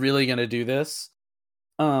 am I really going to do this?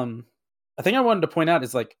 I think I wanted to point out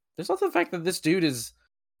is like, there's also the fact that this dude is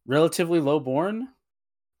relatively low born.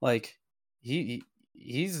 Like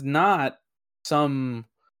he's not some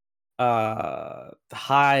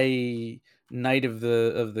high knight of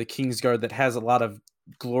the Kingsguard that has a lot of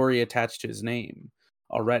glory attached to his name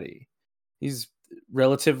already. He's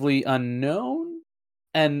relatively unknown,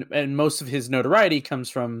 and most of his notoriety comes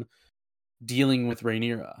from dealing with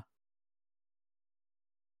Rhaenyra.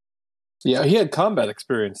 Yeah, he had combat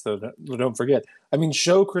experience, though. Don't forget. I mean,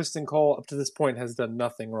 show Kristen Cole up to this point has done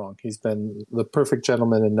nothing wrong. He's been the perfect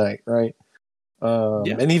gentleman and knight, right?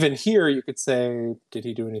 Yeah. And even here, you could say, did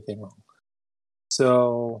he do anything wrong?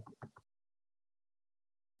 So,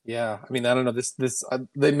 yeah. I mean, I don't know.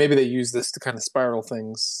 Maybe they use this to kind of spiral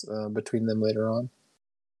things between them later on.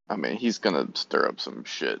 I mean, he's gonna stir up some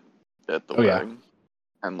shit at the wedding,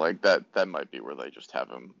 and like that might be where they just have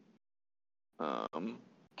him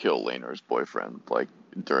kill Laena's boyfriend, like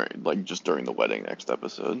during the wedding next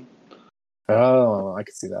episode. Oh, I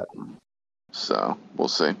could see that. So we'll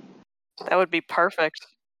see. That would be perfect.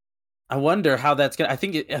 I wonder how that's gonna. I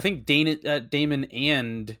think Daemon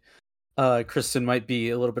and Kristen might be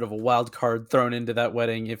a little bit of a wild card thrown into that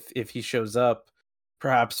wedding if he shows up,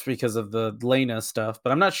 perhaps because of the Laena stuff.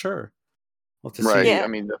 But I'm not sure. We'll have to see. Yeah. I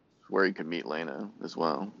mean, that's where you could meet Laena as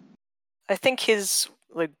well. I think his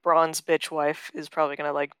like bronze bitch wife is probably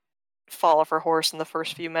gonna like fall off her horse in the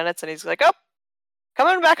first few minutes, and he's like, "Oh,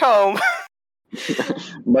 coming back home."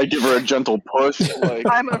 Might give her a gentle push. Like,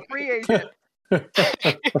 I'm a free agent.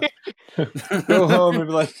 Go home and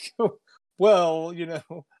be like, well,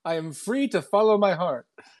 I am free to follow my heart.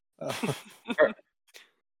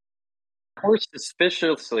 horse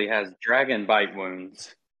suspiciously has dragon bite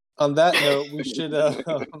wounds. On that note, we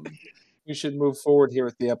should move forward here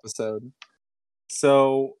with the episode.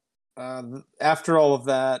 So after all of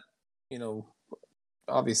that,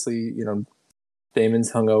 obviously,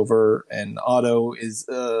 Daemon's hungover, and Otto is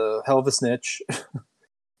a hell of a snitch,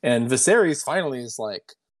 and Viserys finally is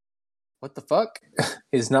like, "What the fuck?"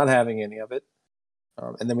 He's not having any of it,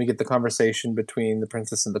 and then we get the conversation between the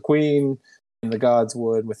princess and the queen in the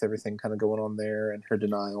Godswood, with everything kind of going on there, and her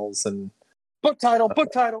denials and book title.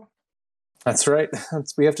 That's right.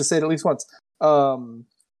 We have to say it at least once.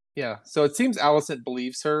 Yeah. So it seems Alicent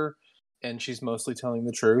believes her, and she's mostly telling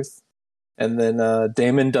the truth. And then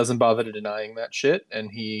Daemon doesn't bother to denying that shit,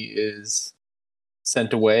 and he is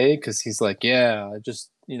sent away because he's like, "Yeah, just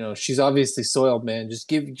she's obviously soiled, man. Just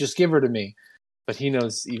give her to me." But he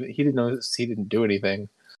knows he didn't do anything.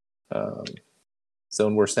 His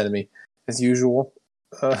own worst enemy, as usual.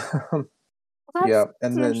 That's, yeah, and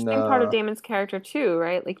that's an interesting part of Daemon's character too,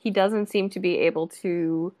 right? Like, he doesn't seem to be able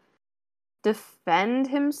to defend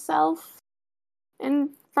himself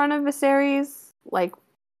in front of Viserys. Like,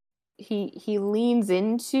 he leans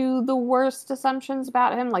into the worst assumptions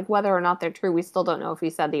about him, like whether or not they're true. We still don't know if he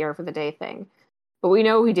said the Earth of the Day thing, but we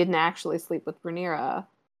know he didn't actually sleep with Rhaenyra.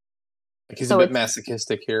 Like, he's a bit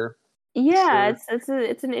masochistic here. Yeah, sure.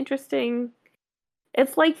 It's an interesting.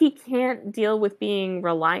 It's like he can't deal with being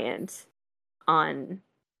reliant on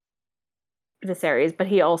Viserys, but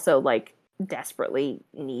he also like desperately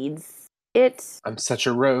needs it. I'm such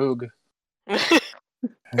a rogue.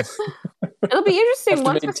 It'll be interesting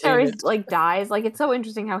once Viserys like dies. Like, it's so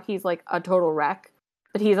interesting how he's like a total wreck,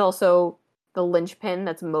 but he's also the linchpin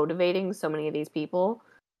that's motivating so many of these people.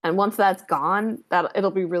 And once that's gone,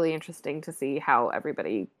 it'll be really interesting to see how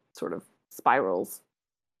everybody sort of spirals.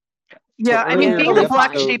 Yeah, I mean, being the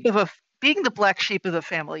black sheep of the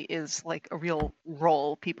family is like a real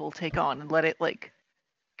role people take on and let it like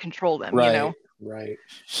control them, right, Right.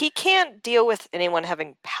 He can't deal with anyone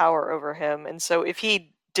having power over him, and so if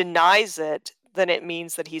he denies it, then it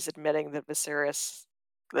means that he's admitting that Viserys,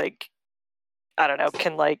 like, I don't know,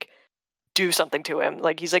 can like do something to him.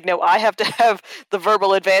 Like, he's like, no, I have to have the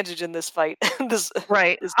verbal advantage in this fight.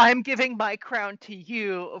 I'm giving my crown to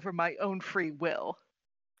you over my own free will.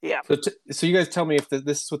 Yeah. So you guys tell me if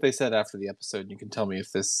this is what they said after the episode. You can tell me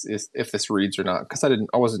if this reads or not, because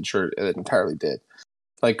I wasn't sure it entirely did.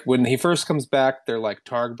 Like, when he first comes back, they're like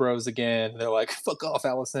Targ bros again. They're like, "Fuck off,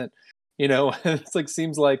 Alicent." It's like,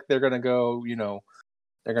 seems like they're gonna go.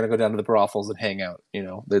 They're gonna go down to the brothels and hang out.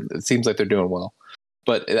 It seems like they're doing well.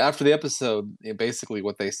 But after the episode, basically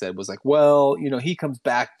what they said was like, well, he comes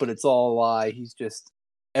back, but it's all a lie.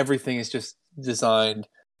 Everything is just designed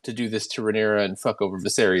to do this to Rhaenyra and fuck over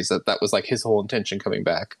Viserys. That was like his whole intention coming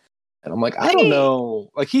back. And I'm like, I don't know.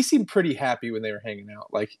 Like, he seemed pretty happy when they were hanging out.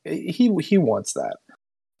 Like, he wants that.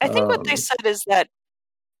 I think what they said is that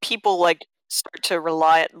people like start to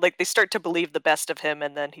they start to believe the best of him,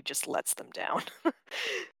 and then he just lets them down.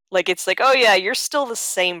 Like, it's like, oh yeah, you're still the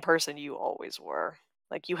same person you always were.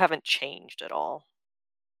 Like, you haven't changed at all.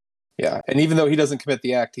 Yeah, and even though he doesn't commit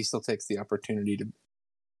the act, he still takes the opportunity to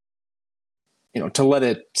let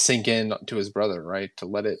it sink in to his brother, right? To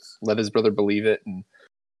let his brother believe it, and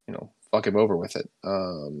fuck him over with it.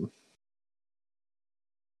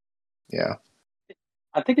 Yeah.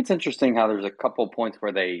 I think it's interesting how there's a couple points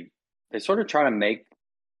where they sort of try to make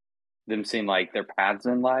them seem like their paths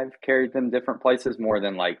in life carried them different places more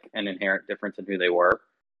than like an inherent difference in who they were.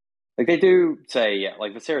 Like, they do say, yeah,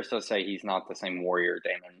 like Viserys does say he's not the same warrior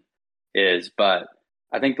Daemon is, but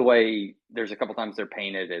I think the way there's a couple times they're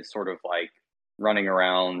painted as sort of like running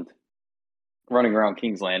around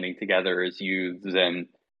King's Landing together as youths, and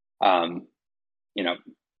kind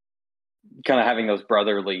of having those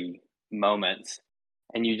brotherly moments.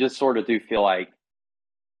 And you just sort of do feel like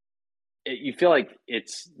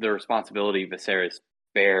it's the responsibility Viserys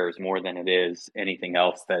bears more than it is anything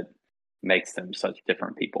else that makes them such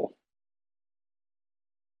different people.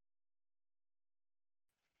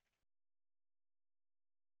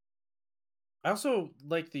 I also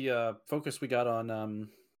like the focus we got on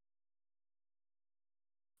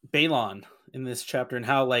Balon in this chapter, and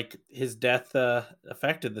how like his death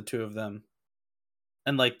affected the two of them,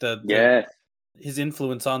 and like his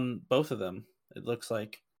influence on both of them, it looks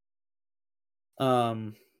like.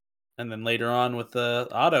 And then later on with the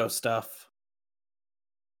Otto stuff,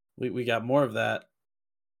 we got more of that.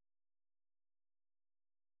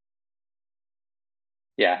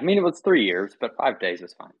 Yeah, I mean, it was 3 years, but 5 days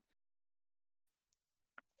is fine.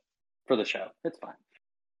 For the show, it's fine.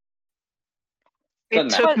 It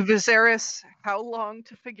took Viserys how long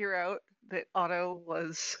to figure out that Otto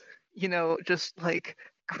was just like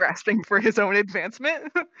grasping for his own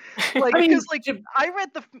advancement. Like, because like I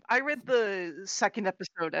read the second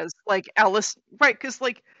episode as like Alice, right? Because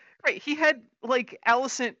like, right, he had like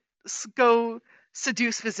Alicent go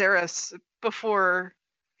seduce Viserys before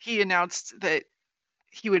he announced that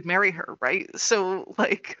he would marry her, right? So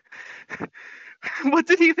like, what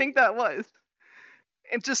did he think that was?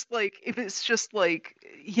 And just like, if it's just like,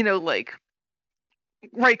 like,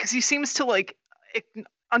 right, because he seems to like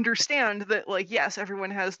understand that like, yes,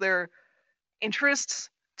 everyone has their interests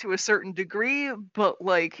to a certain degree, but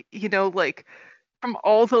like, like from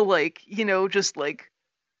all the like, just like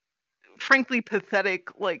frankly pathetic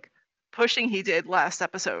like pushing he did last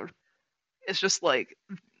episode, it's just like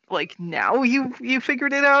now you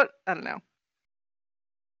figured it out. I don't know.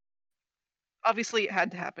 Obviously it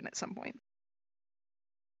had to happen at some point.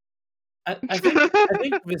 I think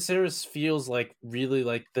Viserys feels like really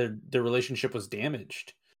like their relationship was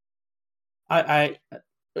damaged. I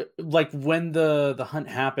like when the hunt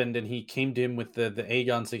happened and he came to him with the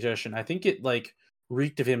Aegon suggestion. I think it like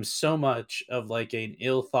reeked of him so much of like an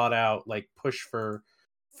ill thought out like push for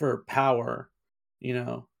power,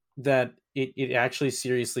 that it actually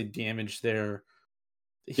seriously damaged their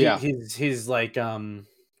his like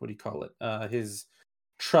what do you call it, his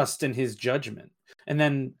trust in his judgment. And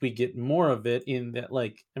then we get more of it in that,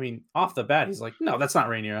 like, I mean, off the bat, he's like, no, that's not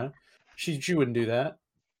Rhaenyra. She wouldn't do that.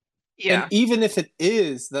 Yeah. And even if it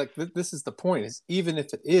is, like, this is the point, is even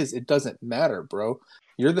if it is, it doesn't matter, bro.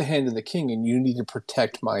 You're the hand of the king and you need to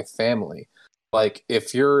protect my family. Like,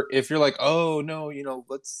 if you're like, oh no,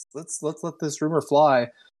 let's let this rumor fly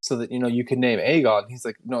so that, you can name Aegon. He's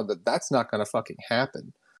like, no, that's not gonna fucking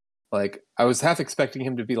happen. Like, I was half expecting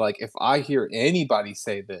him to be like, if I hear anybody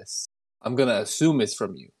say this, I'm going to assume it's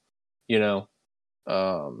from you, Yeah.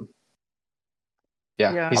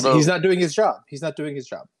 He's not doing his job. He's not doing his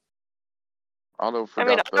job. Otto's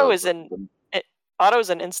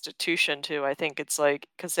an institution too. I think it's like,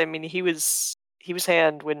 because I mean, he was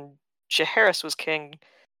hand when Jaehaerys was king,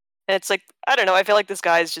 and it's like, I don't know. I feel like this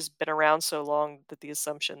guy's just been around so long that the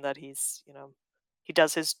assumption that he's, he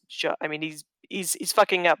does his job. I mean, he's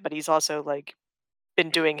fucking up, but he's also like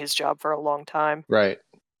been doing his job for a long time. Right.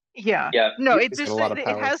 Yeah. No, it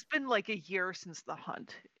has been like a year since the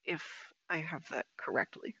hunt, if I have that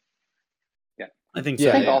correctly. Yeah, I think so.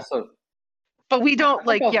 I think also, but we don't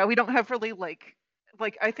we don't have really like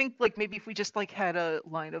I think like maybe if we just like had a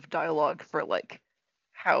line of dialogue for like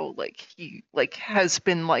how like he like has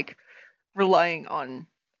been like relying on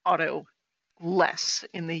Otto less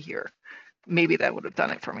in the year, maybe that would have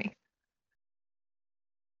done it for me.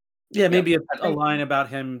 Yeah, maybe a line about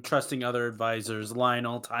him trusting other advisors,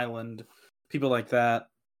 Lionel, Tyland, people like that.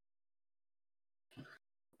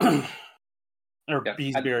 Or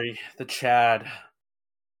Beesbury, the Chad.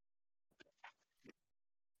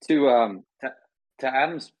 To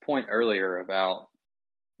Adam's point earlier about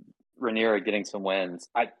Rhaenyra getting some wins,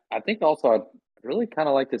 I think also I'd really kind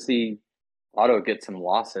of like to see Otto get some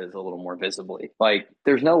losses a little more visibly. Like,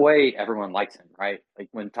 there's no way everyone likes him, right? Like,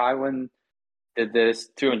 when Tywin did this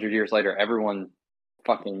 200 years later, everyone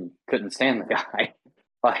fucking couldn't stand the guy.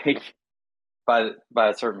 Like, by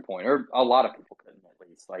a certain point, or a lot of people couldn't, at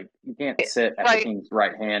least. Like, you can't sit at the king's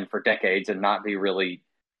right hand for decades and not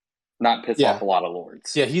piss off a lot of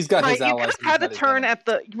lords. Yeah, he's got his allies. You could have had a turn at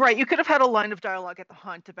the You could have had a line of dialogue at the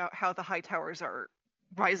hunt about how the High Towers are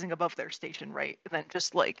rising above their station, right? And then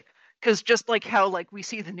just like, because just like how like we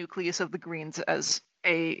see the nucleus of the Greens as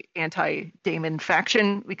a anti-Daemon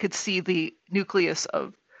faction, we could see the nucleus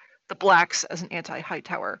of the Blacks as an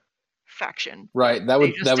anti-Hightower faction. Right. That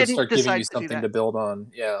would start giving you something to build on.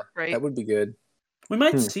 Yeah. Right. That would be good. We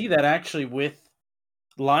might see that actually with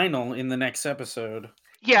Lionel in the next episode.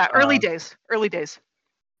 Yeah, early days.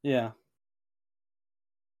 Yeah.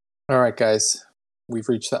 All right, guys. We've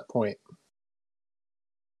reached that point.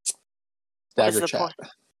 Dagger chat. Point?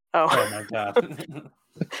 Oh my god.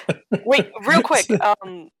 Wait, real quick.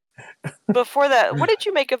 Before that, what did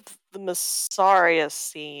you make of the Mysaria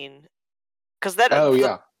scene? Because that.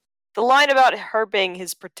 The line about her being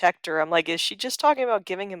his protector, I'm like, is she just talking about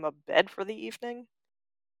giving him a bed for the evening?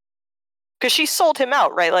 Because she sold him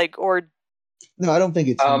out, right? Like, or no, I don't think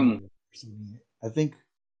it's. I think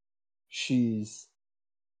she's.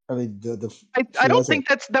 I mean, I don't think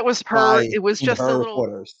that was her. It was just a little.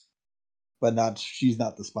 Quarters, but she's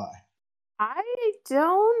not the spy. I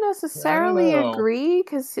don't necessarily agree,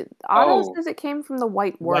 because Otto says it came from the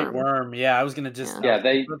White Worm. White Worm, yeah. I was gonna just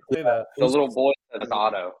the little boy says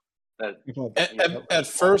Otto. At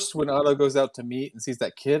first, when Otto goes out to meet and sees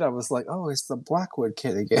that kid, I was like, "Oh, it's the Blackwood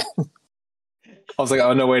kid again." I was like,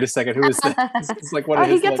 oh no, wait a second, who is this? It's like one of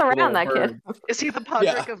he his, gets like, around little that kid. birds. Is he the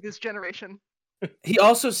Podrick of his generation? He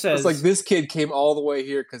also says, It's like this kid came all the way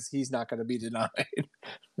here because he's not going to be denied.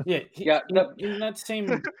 In that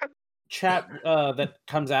same chat that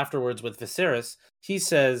comes afterwards with Viserys, he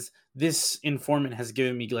says this informant has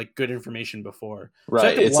given me like good information before. Right, So I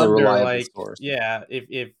have to it's wonder, a reliable like, source. yeah,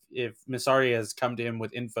 if Mysaria has come to him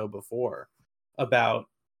with info before about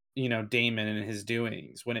Daemon and his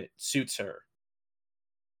doings when it suits her.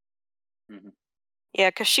 Mm-hmm. Yeah,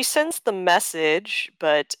 because she sends the message,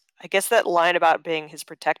 but I guess that line about being his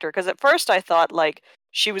protector, because at first I thought like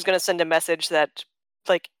she was going to send a message that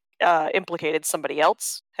like implicated somebody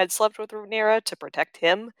else had slept with Rhaenyra to protect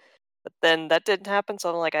him, but then that didn't happen. So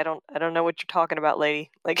I'm like, I don't know what you're talking about,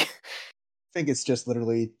 lady. Like, I think it's just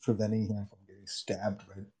literally preventing him from getting stabbed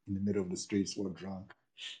right in the middle of the streets while drunk.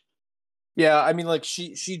 Yeah, I mean, like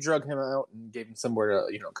she drug him out and gave him somewhere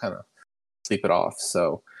to kind of sleep it off.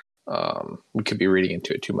 So we could be reading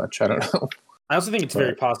into it too much. I don't know. I also think it's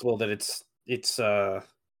very possible that it's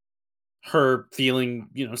her feeling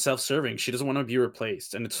self-serving. She doesn't want to be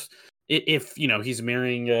replaced, and it's if he's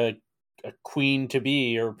marrying a queen to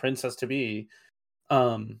be or princess to be,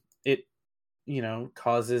 it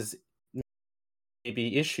causes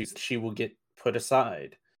maybe issues. She will get put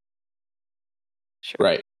aside. Sure.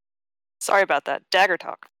 Right. Sorry about that. Dagger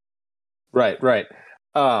talk. Right.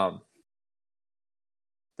 The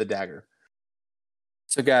dagger.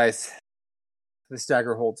 So, guys, this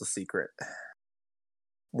dagger holds a secret.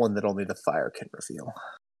 One that only the fire can reveal.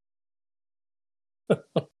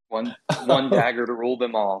 One dagger to rule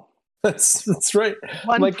them all. That's right.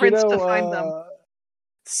 One prince to find them.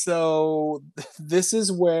 So this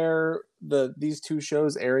is where these two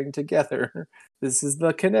shows airing together. This is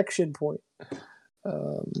the connection point.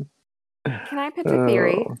 Can I pitch a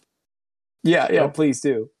theory? Yeah, please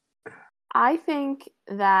do. I think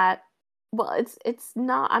that it's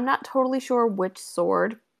not. I'm not totally sure which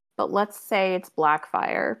sword, but let's say it's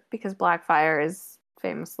Blackfyre because Blackfyre is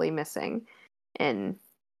famously missing in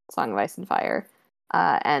Song of Ice and Fire,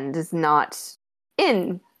 and is not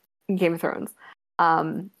in Game of Thrones.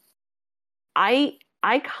 I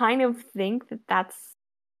kind of think that that's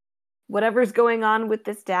whatever's going on with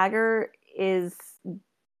this dagger is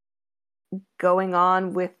going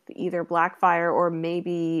on with either Blackfyre or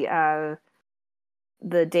maybe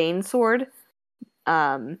the Dane sword,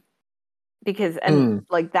 because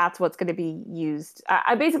like that's what's going to be used.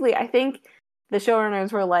 I think the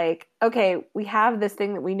showrunners were like, okay, we have this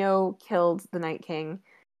thing that we know killed the Night King,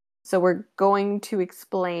 so we're going to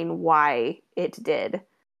explain why it did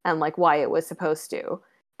and like why it was supposed to.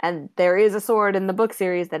 And there is a sword in the book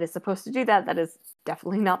series that is supposed to do that. That is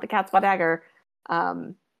definitely not the Cat's Paw dagger.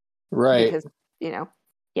 Right. Because, yeah.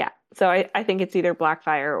 So I think it's either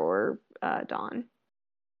Blackfyre or Dawn.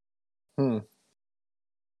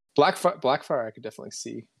 Blackfyre I could definitely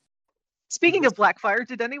see. Speaking of Blackfyre,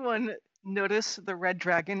 did anyone notice the red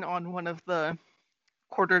dragon on one of the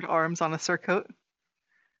quartered arms on a surcoat?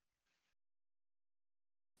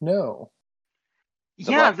 No.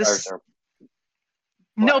 Yeah,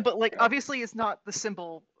 No, but like obviously it's not the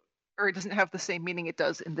symbol, or it doesn't have the same meaning it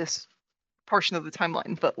does in this portion of the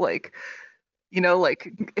timeline, but like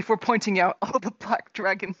if we're pointing out all the black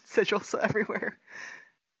dragon sigils everywhere.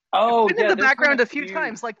 Oh, it's been in the background a few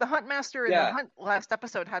times, like the Huntmaster in the Hunt last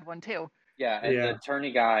episode had one too. Yeah, and the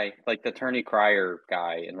tourney guy, like the tourney crier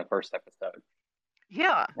guy in the first episode.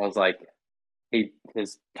 Yeah. I was like,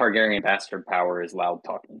 his Targaryen bastard power is loud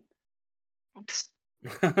talking.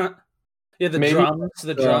 Yeah, the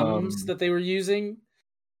drums that they were using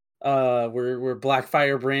were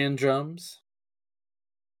Blackfyre brand drums.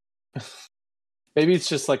 Maybe it's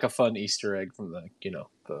just like a fun Easter egg from the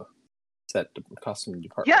the set costume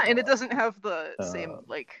department. Yeah, and it doesn't have the same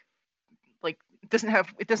it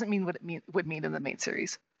doesn't mean what it would mean in the main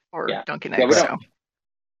series or Duncan Egg.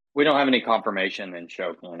 We don't have any confirmation in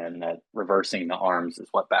show canon that reversing the arms is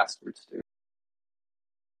what bastards do.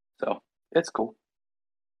 So it's cool.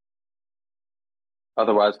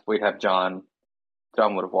 Otherwise, we'd have John.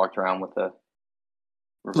 John would have walked around with a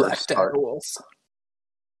reverse Black wolves.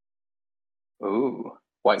 Ooh,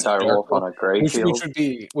 white dire wolf on a gray field.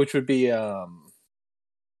 Which would be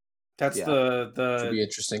that's the should be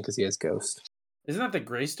interesting because he has ghost. Isn't that the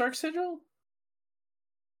Grey Stark sigil?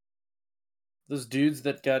 Those dudes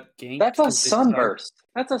that got ganked. That's a sunburst.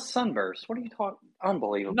 That's a sunburst. What are you talking?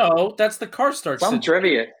 Unbelievable. No, that's the Karstark sigil. Some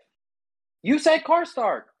trivia. You said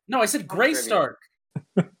Karstark. No, I said Grey Stark.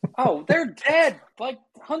 Oh, they're dead. Like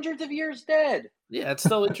hundreds of years dead. Yeah, it's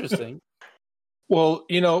still interesting. Well,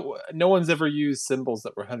 no one's ever used symbols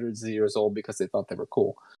that were hundreds of years old because they thought they were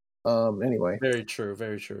cool. Anyway. Very true.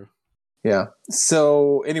 Very true. Yeah.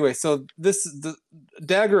 So anyway, the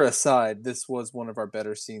dagger aside, this was one of our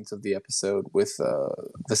better scenes of the episode with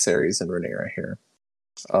Viserys and Rhaenyra here,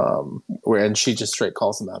 and she just straight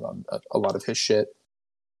calls him out on a lot of his shit,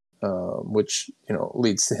 which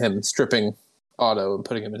leads to him stripping Otto and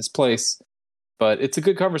putting him in his place. But it's a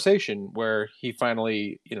good conversation where he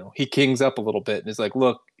finally, he kings up a little bit and is like,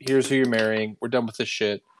 "Look, here's who you're marrying. We're done with this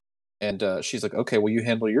shit." And she's like, "Okay, well, you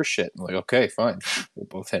handle your shit." I'm like, "Okay, fine. We'll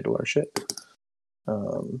both handle our shit."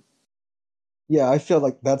 Yeah, I feel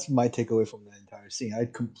like that's my takeaway from the entire scene.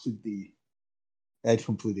 I'd completely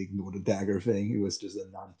ignored the dagger thing. It was just a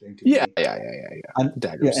non-thing to me. Yeah.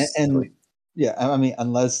 Daggers. I mean,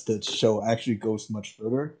 unless the show actually goes much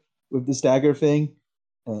further with this dagger thing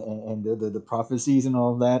and the prophecies and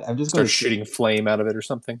all of that, I'm just going to shooting flame out of it or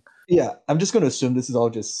something. Yeah, I'm just going to assume this is all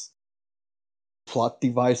just plot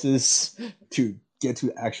devices to get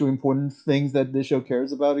to actual important things that this show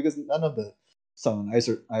cares about, because none of the Song of Ice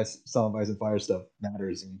and Fire stuff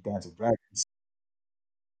matters in Dance of Dragons.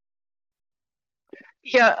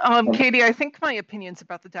 Yeah, Katie, I think my opinions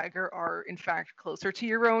about the dagger are in fact closer to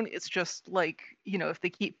your own. It's just like, if they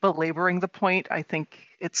keep belaboring the point, I think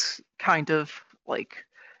it's kind of like,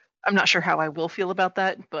 I'm not sure how I will feel about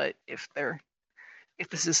that, but if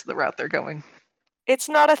this is the route they're going. It's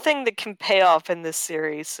not a thing that can pay off in this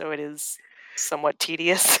series, so it is somewhat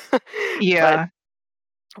tedious. Yeah.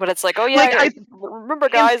 But it's like, oh yeah, remember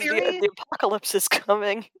guys, the apocalypse is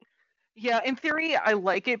coming. Yeah, in theory, I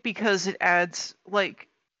like it because it adds like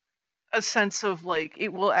a sense of like,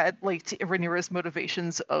 it will add like to Rhaenyra's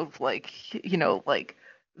motivations of like, like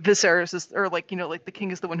Viserys is, or like, like the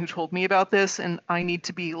king is the one who told me about this and I need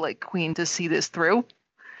to be like queen to see this through.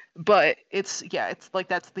 But it's like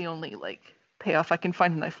that's the only like payoff I can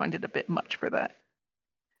find, and I find it a bit much for that.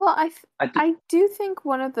 Well, I do think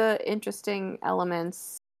one of the interesting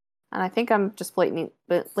elements, and I think I'm just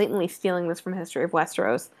blatantly stealing this from History of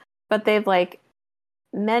Westeros, but they've like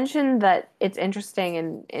mentioned that it's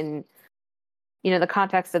interesting in the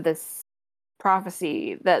context of this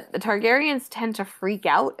prophecy that the Targaryens tend to freak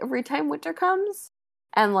out every time winter comes,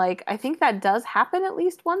 and like I think that does happen at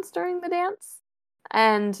least once during the dance,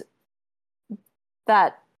 and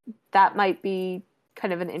that might be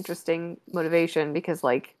kind of an interesting motivation, because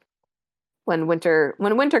like when winter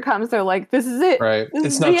comes, they're like, this is it, right?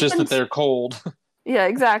 It's not just that they're cold. Yeah,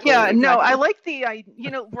 exactly. Yeah, exactly. No, I like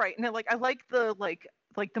right. No, like I like the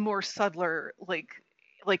the more subtler like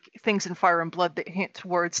things in Fire and Blood that hint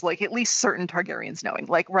towards like at least certain Targaryens knowing.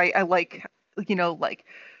 Like, right, I like like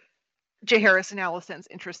Jaehaerys and Alicent's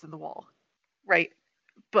interest in the Wall, right?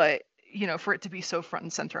 But for it to be so front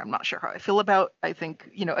and center, I'm not sure how I feel about. I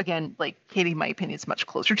think again, like Katie, my opinion is much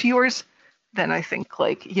closer to yours than I think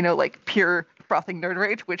like like pure frothing nerd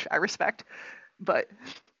rage, which I respect, but.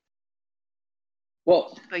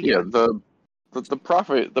 Well, yeah, the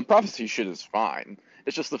prophecy shit is fine.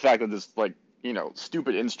 It's just the fact that this like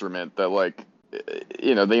stupid instrument that like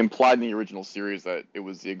they implied in the original series that it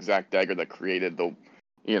was the exact dagger that created the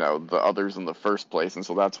the others in the first place, and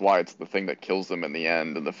so that's why it's the thing that kills them in the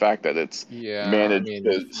end. And the fact that it's managed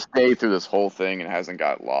to stay through this whole thing and hasn't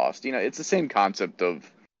got lost. It's the same concept of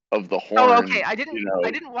the horn. Oh, okay. I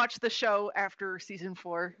didn't watch the show after season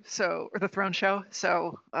 4, or the Throne show.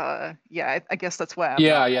 So, yeah, I guess that's why.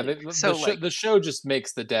 The show just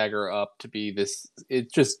makes the dagger up to be this.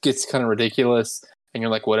 It just gets kind of ridiculous, and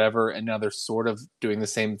you're like, whatever. And now they're sort of doing the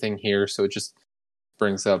same thing here, so it just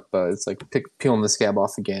brings up. It's like peeling the scab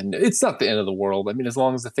off again. It's not the end of the world. I mean, as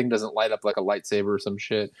long as the thing doesn't light up like a lightsaber or some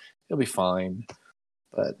shit, it'll be fine.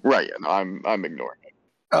 But right, and I'm ignoring it.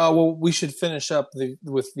 Well, we should finish up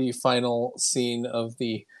with the final scene of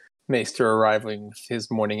the Maester arriving with his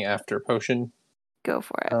morning after potion. Go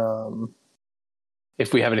for it.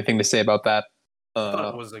 If we have anything to say about that. I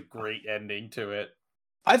thought it was a great ending to it.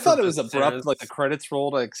 I thought it was abrupt, like the credits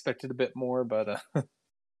rolled. I expected a bit more, but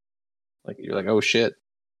like you're like, oh shit.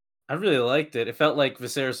 I really liked it. It felt like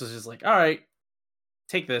Viserys was just like, all right,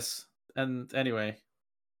 take this. And anyway.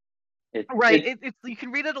 You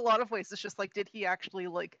can read it a lot of ways. It's just like, did he actually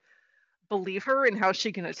like believe her, and how's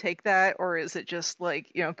she gonna take that, or is it just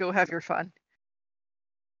like go have your fun,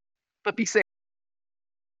 but be safe?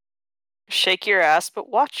 Shake your ass, but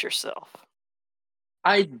watch yourself.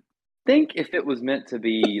 I think if it was meant to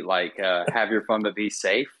be like have your fun but be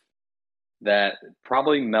safe, that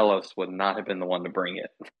probably Melos would not have been the one to bring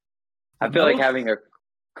it. I feel like having a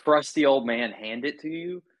crusty old man hand it to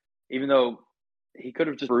you, even though he could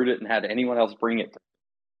have just brewed it and had anyone else bring it.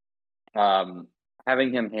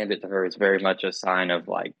 Having him hand it to her is very much a sign of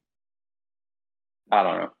like I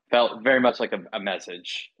don't know, felt very much like a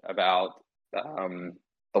message about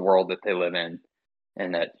the world that they live in,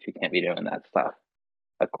 and that she can't be doing that stuff,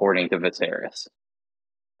 according to Viserys.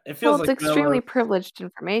 It feels Well, it's like extremely Miller- privileged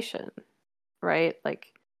information, right? Like,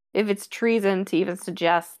 if it's treason to even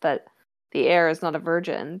suggest that the heir is not a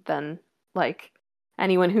virgin, then, like,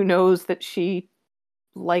 anyone who knows that she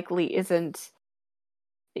likely isn't,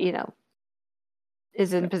 you know,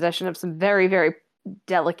 is in possession of some very, very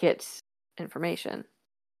delicate information.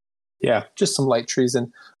 Yeah, just some light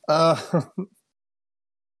treason.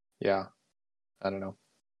 Yeah, I don't know.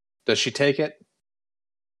 Does she take it?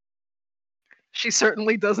 She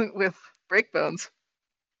certainly doesn't with Breakbones.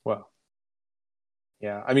 Well,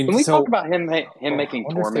 yeah. I mean, Can we so talk about him making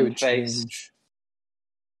I wonder if they Tormund would face? change.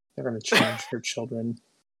 They're going to change her children.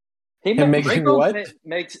 He Him making what?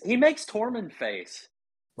 makes Tormund face,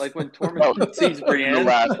 like when Oh, Tormund sees the Brienne.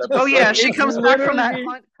 last Oh yeah, episode. she It's comes back from that literally-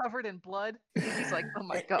 hunt covered in blood. He's like, oh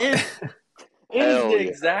my god. It is Hell the yeah.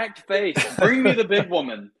 exact face. Bring me the big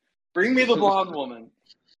woman. Bring me the blonde woman.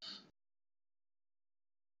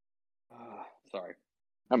 Sorry.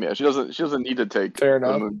 I mean, she doesn't need to take Fair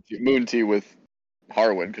the enough. moon tea with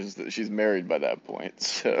Harwin because she's married by that point.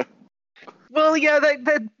 So Well, yeah,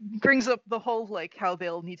 that brings up the whole like how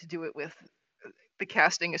they'll need to do it with the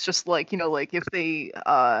casting. It's just like, you know, like if they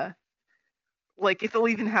like if they'll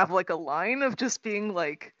even have like a line of just being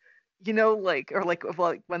like, you know, like, or like of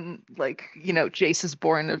like when like, you know, Jace is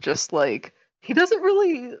born, of just like he doesn't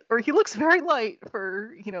really, or he looks very light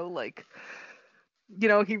for, you know, like, you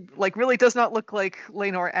know, he like really does not look like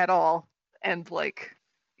Laenor at all, and like,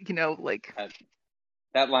 you know, like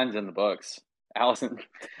That line's in the books.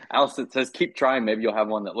 Allison says, "Keep trying. Maybe you'll have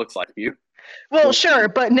one that looks like you." well, sure,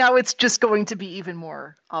 but now it's just going to be even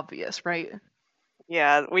more obvious, right?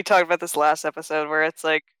 Yeah, we talked about this last episode where it's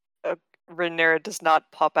like Rhaenyra does not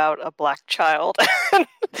pop out a black child. right,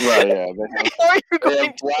 yeah, How are you they going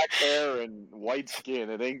have black hair and white skin.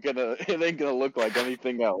 It ain't gonna look like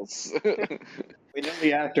anything else. We know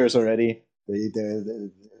the actors already.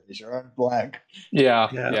 They sure aren't black. Yeah,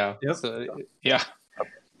 Yeah. yeah. Yep. So, yeah.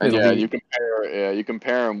 And It'll yeah, be- you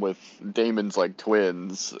compare them with Damon's like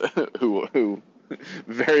twins, who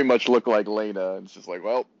very much look like Lena. And it's just like,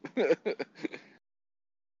 well,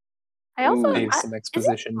 I also Need I- some is it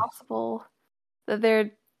exposition. possible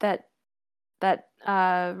that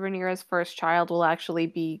Rhaenyra's first child will actually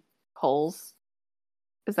be Cole's?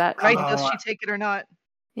 Is that Right? Oh, Does she take it or not?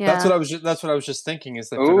 Yeah. That's what I was just thinking, is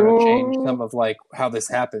that they're going to change Ooh. some of like how this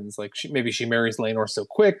happens. Like maybe she marries Laenor so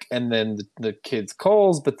quick, and then the kid's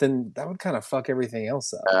Cole's, but then that would kind of fuck everything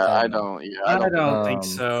else up. I know. don't. Yeah, I don't think Um,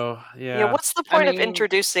 so. Yeah. Yeah, what's the point of mean-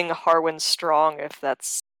 introducing Harwin Strong if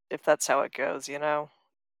that's how it goes, you know?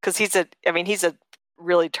 Because he's a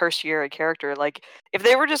really tertiary character. Like, if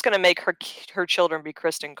they were just going to make her children be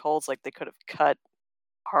Kristen Cole's, like they could have cut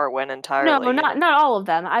Harwin entirely. No, not all of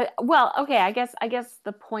them. I guess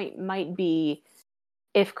the point might be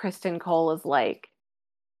if Kristen Cole is like,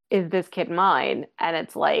 is this kid mine? And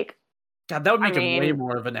it's like, God, that would make I him way mean-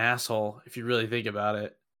 more of an asshole if you really think about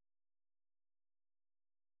it.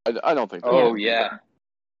 I don't think. Oh yeah.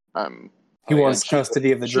 He wants she-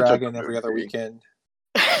 custody of the she took dragon the every other movie. weekend.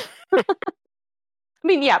 I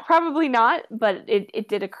mean, yeah, probably not, but it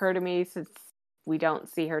did occur to me since we don't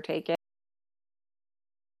see her take it.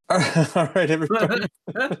 All right, everybody.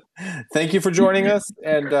 Thank you for joining us,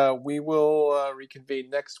 and we will reconvene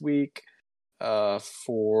next week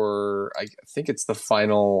for I think it's the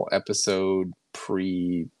final episode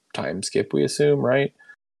pre-time skip. We assume, right?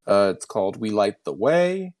 It's called "We Light the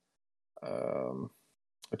Way,"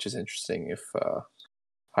 which is interesting if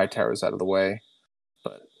Hightower's out of the way,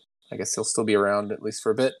 but I guess he'll still be around at least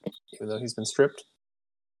for a bit, even though he's been stripped.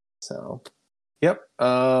 So, yep.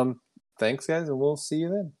 Thanks, guys, and we'll see you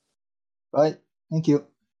then. Bye. Thank you.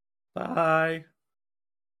 Bye.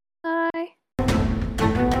 Bye.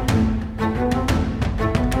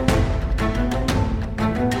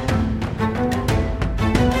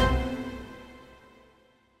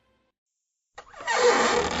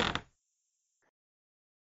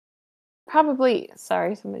 Probably.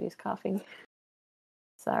 Sorry, somebody's coughing.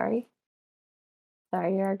 Sorry,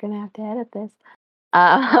 you're gonna have to edit this.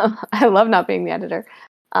 I love not being the editor.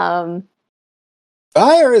 Fire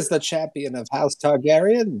is the champion of House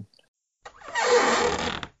Targaryen.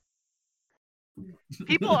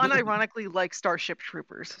 People unironically like Starship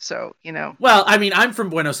Troopers, so you know. Well, I mean, I'm from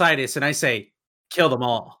Buenos Aires, and I say, kill them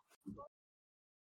all.